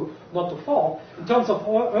to fall. In terms of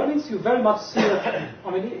earnings, you very much see that.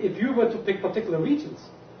 I mean, if you were to pick particular regions,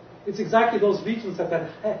 it's exactly those regions that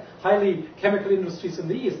had highly chemical industries in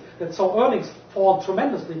the East that saw earnings fall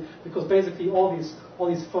tremendously because basically all these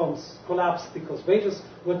firms collapsed because wages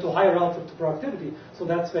were too high relative to productivity. So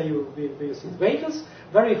that's where you see wages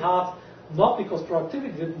very hard, not because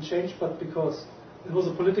productivity didn't change, but because it was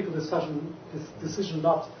a political decision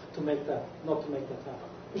not to make that happen.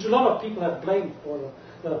 Which a lot of people have blamed for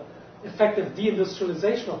the effective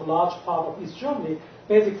deindustrialization of a large part of East Germany.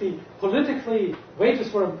 Basically, politically,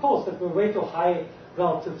 wages were imposed that were way too high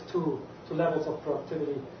relative to levels of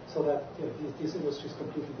productivity, so that these industries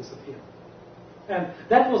completely disappeared. And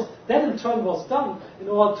that in turn was done in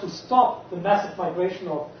order to stop the massive migration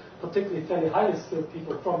of particularly fairly highly skilled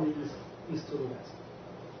people from the east to the west.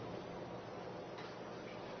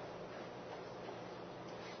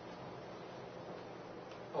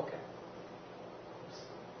 Okay.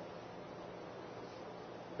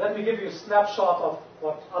 Let me give you a snapshot of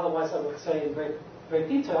what otherwise I would say in great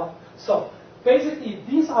detail. So basically,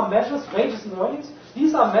 these are measures, wages and earnings.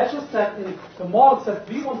 These are measures that in the models that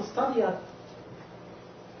we want to study are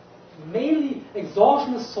mainly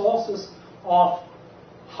exogenous sources of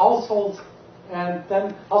households, and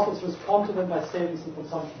then households respond to them by savings and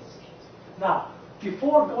consumption decisions. Now,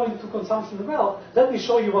 before going to consumption and wealth, let me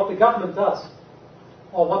show you what the government does,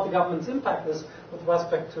 or what the government's impact is with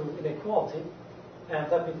respect to inequality. And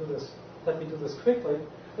let me do this quickly.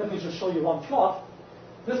 Let me just show you one plot.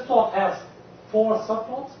 This plot has 4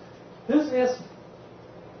 subplots. This is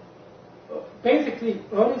basically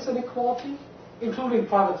earnings inequality, including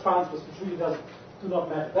private transfers, which really do not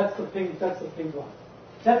matter. That's the pink one.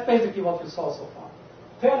 That's basically what you saw so far.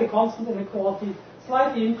 Fairly constant inequality,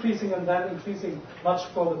 slightly increasing and then increasing much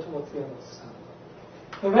further towards the end of the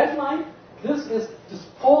sample. The red line, this is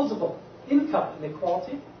disposable income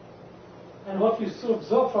inequality. And what you sort of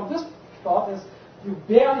observe from this plot is you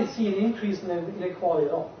barely see an increase in inequality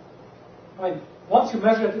at all. I mean, once you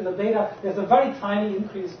measure it in the data, there's a very tiny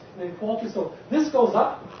increase in inequality. So this goes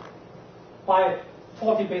up by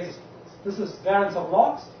 40 basis points. This is variance of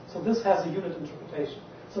logs, so this has a unit interpretation.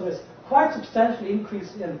 So there's quite substantial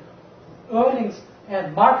increase in earnings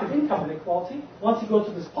and market income inequality. Once you go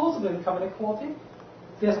to disposable income inequality,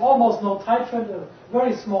 there's almost no tie trend, a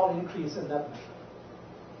very small increase in that measure.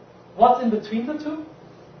 What's in between the two?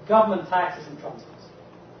 Government taxes and transfers.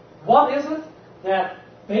 What is it that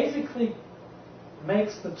basically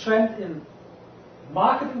makes the trend in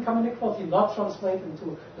market income inequality not translate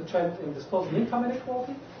into the trend in disposable income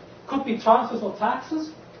inequality. Could be transfers or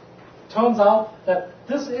taxes. Turns out that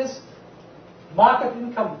this is market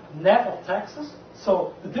income net of taxes.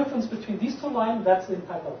 So the difference between these two lines, that's the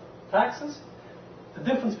impact of taxes. The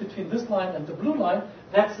difference between this line and the blue line,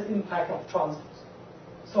 that's the impact of transfers.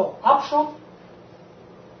 So upshot,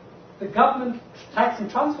 the government tax and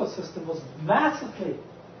transfer system was massively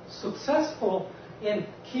successful in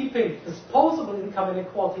keeping disposable income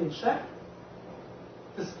inequality in check,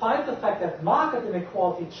 despite the fact that market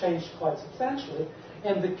inequality changed quite substantially.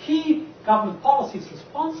 And the key government policies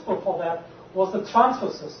responsible for that was the transfer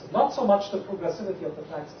system, not so much the progressivity of the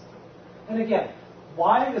tax system. And again,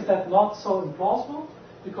 why is that not so implausible?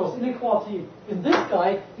 Because inequality in this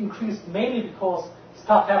guy increased mainly because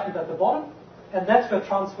stuff happened at the bottom, and that's where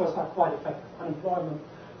transfers are quite effective. Unemployment,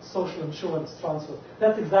 social insurance transfers.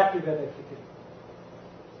 That's exactly where they kick in.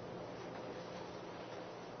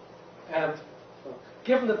 And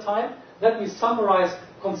given the time, let me summarize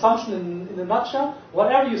consumption in a nutshell.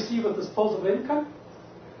 Whatever you see with disposable income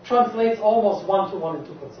translates almost one-to-one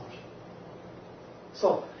into consumption.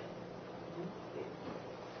 So,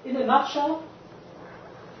 in a nutshell,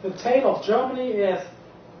 the tale of Germany is,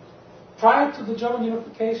 prior to the German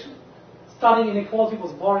unification, studying inequality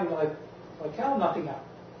was boring like hell, nothing happened.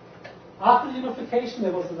 After the unification,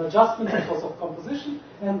 there was an adjustment because of composition,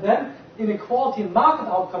 and then inequality in market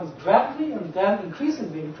outcomes gradually and then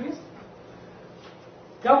increasingly increased.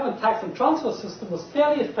 Government tax and transfer system was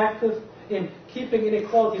fairly effective in keeping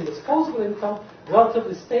inequality in disposable income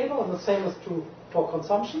relatively stable, and the same is true for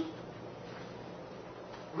consumption.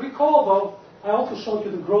 Recall, though, I also showed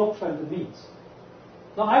you the growth trend in needs.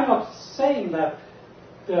 Now, I'm not saying that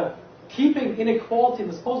the keeping inequality in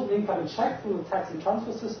disposable income in check through the tax and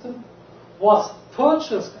transfer system was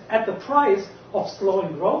purchased at the price of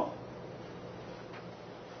slowing growth.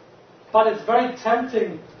 But it's very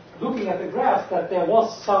tempting, looking at the graphs, that there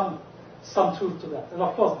was some truth to that. And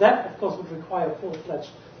of course, that would require a full-fledged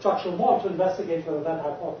structural model to investigate whether that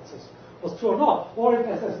hypothesis was true or not. Or,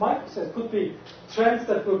 as Michael said, could be trends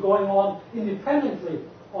that were going on independently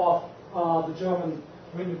of the German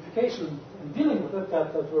reunification and dealing with it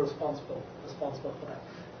that were responsible for that.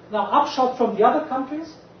 Now, upshot from the other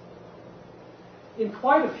countries, in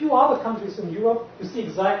quite a few other countries in Europe, you see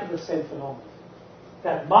exactly the same phenomenon.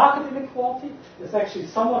 That market inequality is actually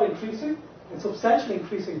somewhat increasing and substantially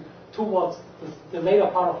increasing towards the later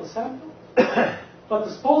part of the sample. But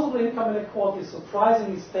disposable income inequality is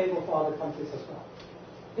surprisingly stable for other countries as well.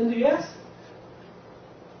 In the US,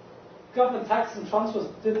 government taxes and transfers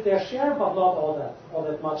did their share, but not all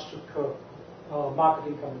that much to curb market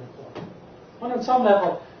income inequality. And on some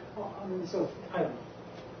level, I don't know.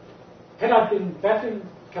 Had I been betting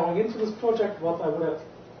going into this project what I would have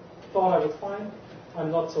thought I would find,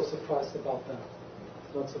 I'm not so surprised about that.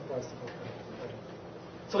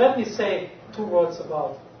 So let me say 2 words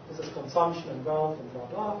about this is consumption and wealth and blah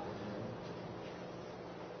blah.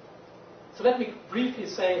 So let me briefly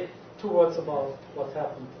say 2 words about what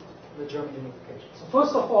happened in the German unification. So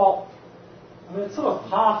first of all, I mean, it's sort of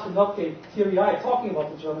hard to not get teary-eyed talking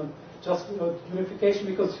about the German unification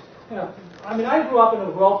because, I mean, I grew up in a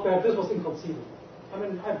world where this was inconceivable. I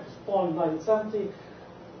mean, I was born in 1970.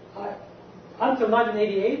 Until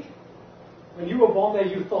 1988, when you were born there,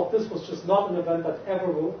 you thought this was just not an event that ever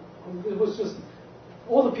will. It was just,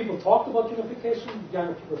 all the people talked about unification,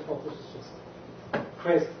 younger people thought this was just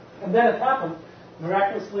crazy. And then it happened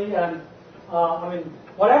miraculously, and I mean,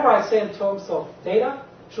 whatever I say in terms of data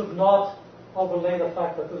should not overlay the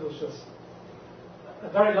fact that this was just a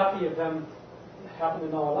very lucky event that happened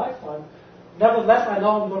in our lifetime. Nevertheless, I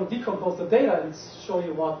know I'm going to decompose the data and show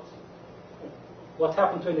you what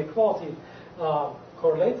happened to inequality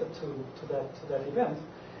correlated to that event.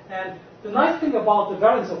 And the nice thing about the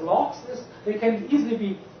variance of logs is they can easily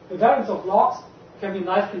be, the variance of logs can be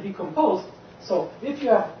nicely decomposed. So if you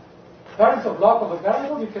have variance of log of a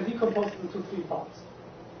variable, you can decompose it into 3 parts.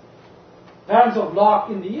 Variance of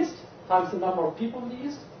log in the East times the number of people in the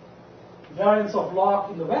East. Variance of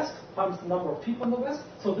log in the West times the number of people in the West.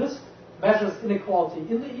 So this measures inequality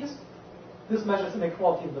in the East. This measures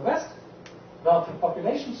inequality in the West, relative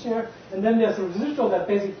population share. And then there's a residual that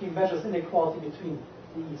basically measures inequality between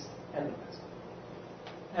the East and the West.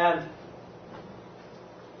 And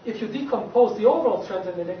if you decompose the overall trend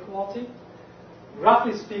in inequality,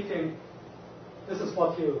 roughly speaking, this is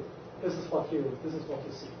what you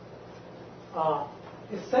see.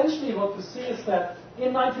 Essentially, what you see is that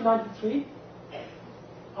in 1993,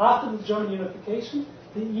 after the German unification,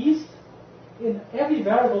 the East, in every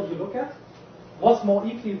variable you look at, was more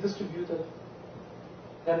equally distributed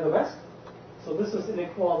than the West. So this is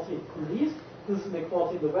inequality in the East, this is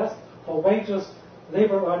inequality in the West for wages,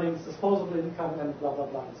 labor earnings, disposable income, and blah, blah,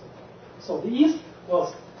 blah, and so forth. So the East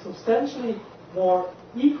was substantially more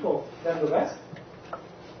equal than the West.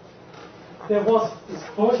 There was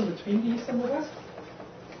dispersion between the East and the West.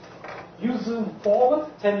 You zoom forward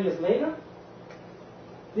 10 years later,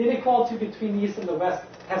 the inequality between the East and the West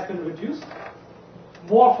has been reduced,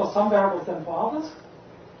 more for some variables than for others.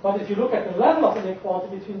 But if you look at the level of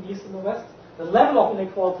inequality between the East and the West, the level of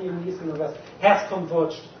inequality in the East and the West has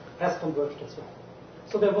converged as well.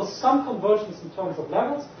 So there was some convergence in terms of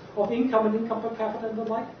levels of income and income per capita and the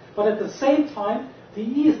like, but at the same time, the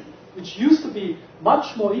East, which used to be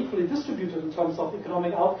much more equally distributed in terms of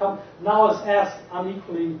economic outcome, now is as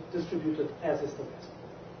unequally distributed as is the West.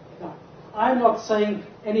 Now, I'm not saying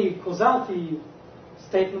any causality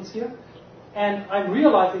statements here, and I'm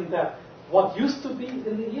realizing that what used to be in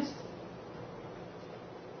the East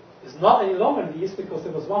is not any longer in the East because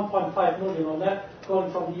there was 1.5 million on that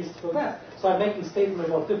going from the East to the West. So I'm making statements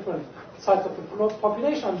about different sides of the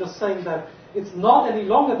population. I'm just saying that it's not any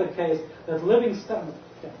longer the case that living standards,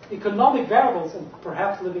 economic variables and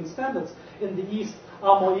perhaps living standards in the East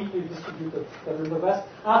are more equally distributed than in the West.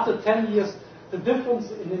 After 10 years, the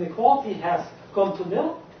difference in inequality has gone to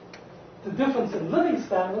nil. The difference in living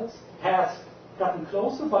standards has gotten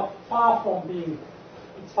closer, but far from being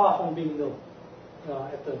nil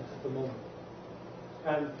at the moment.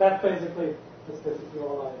 And that's basically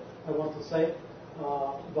all I want to say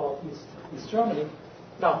about East Germany.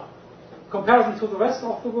 Now, comparison to the rest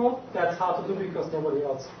of the world, that's hard to do because nobody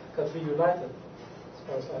else got reunited, as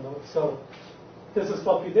far as I know. So this is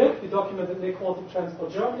what we did. We documented inequality trends for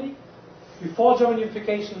Germany. Before German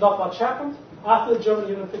unification, not much happened. After German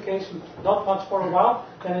unification, not much for a while.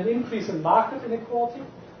 Then an increase in market inequality,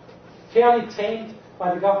 fairly tamed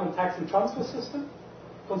by the government tax and transfer system.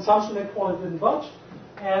 Consumption inequality didn't budge.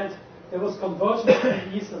 And there was convergence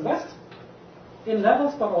between East and West in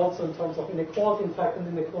levels, but also in terms of inequality. In fact, in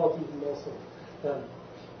inequality even more so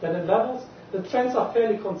than in levels. The trends are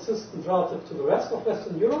fairly consistent relative to the rest of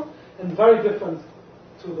Western Europe and very different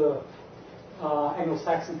to the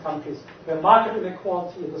Anglo-Saxon countries, where market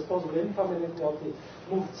inequality and disposable income inequality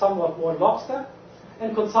moved somewhat more in lockstep,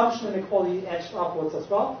 and consumption inequality edged upwards as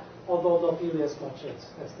well, although not nearly as much as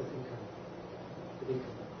the income.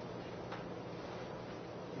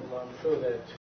 Well, I'm sure that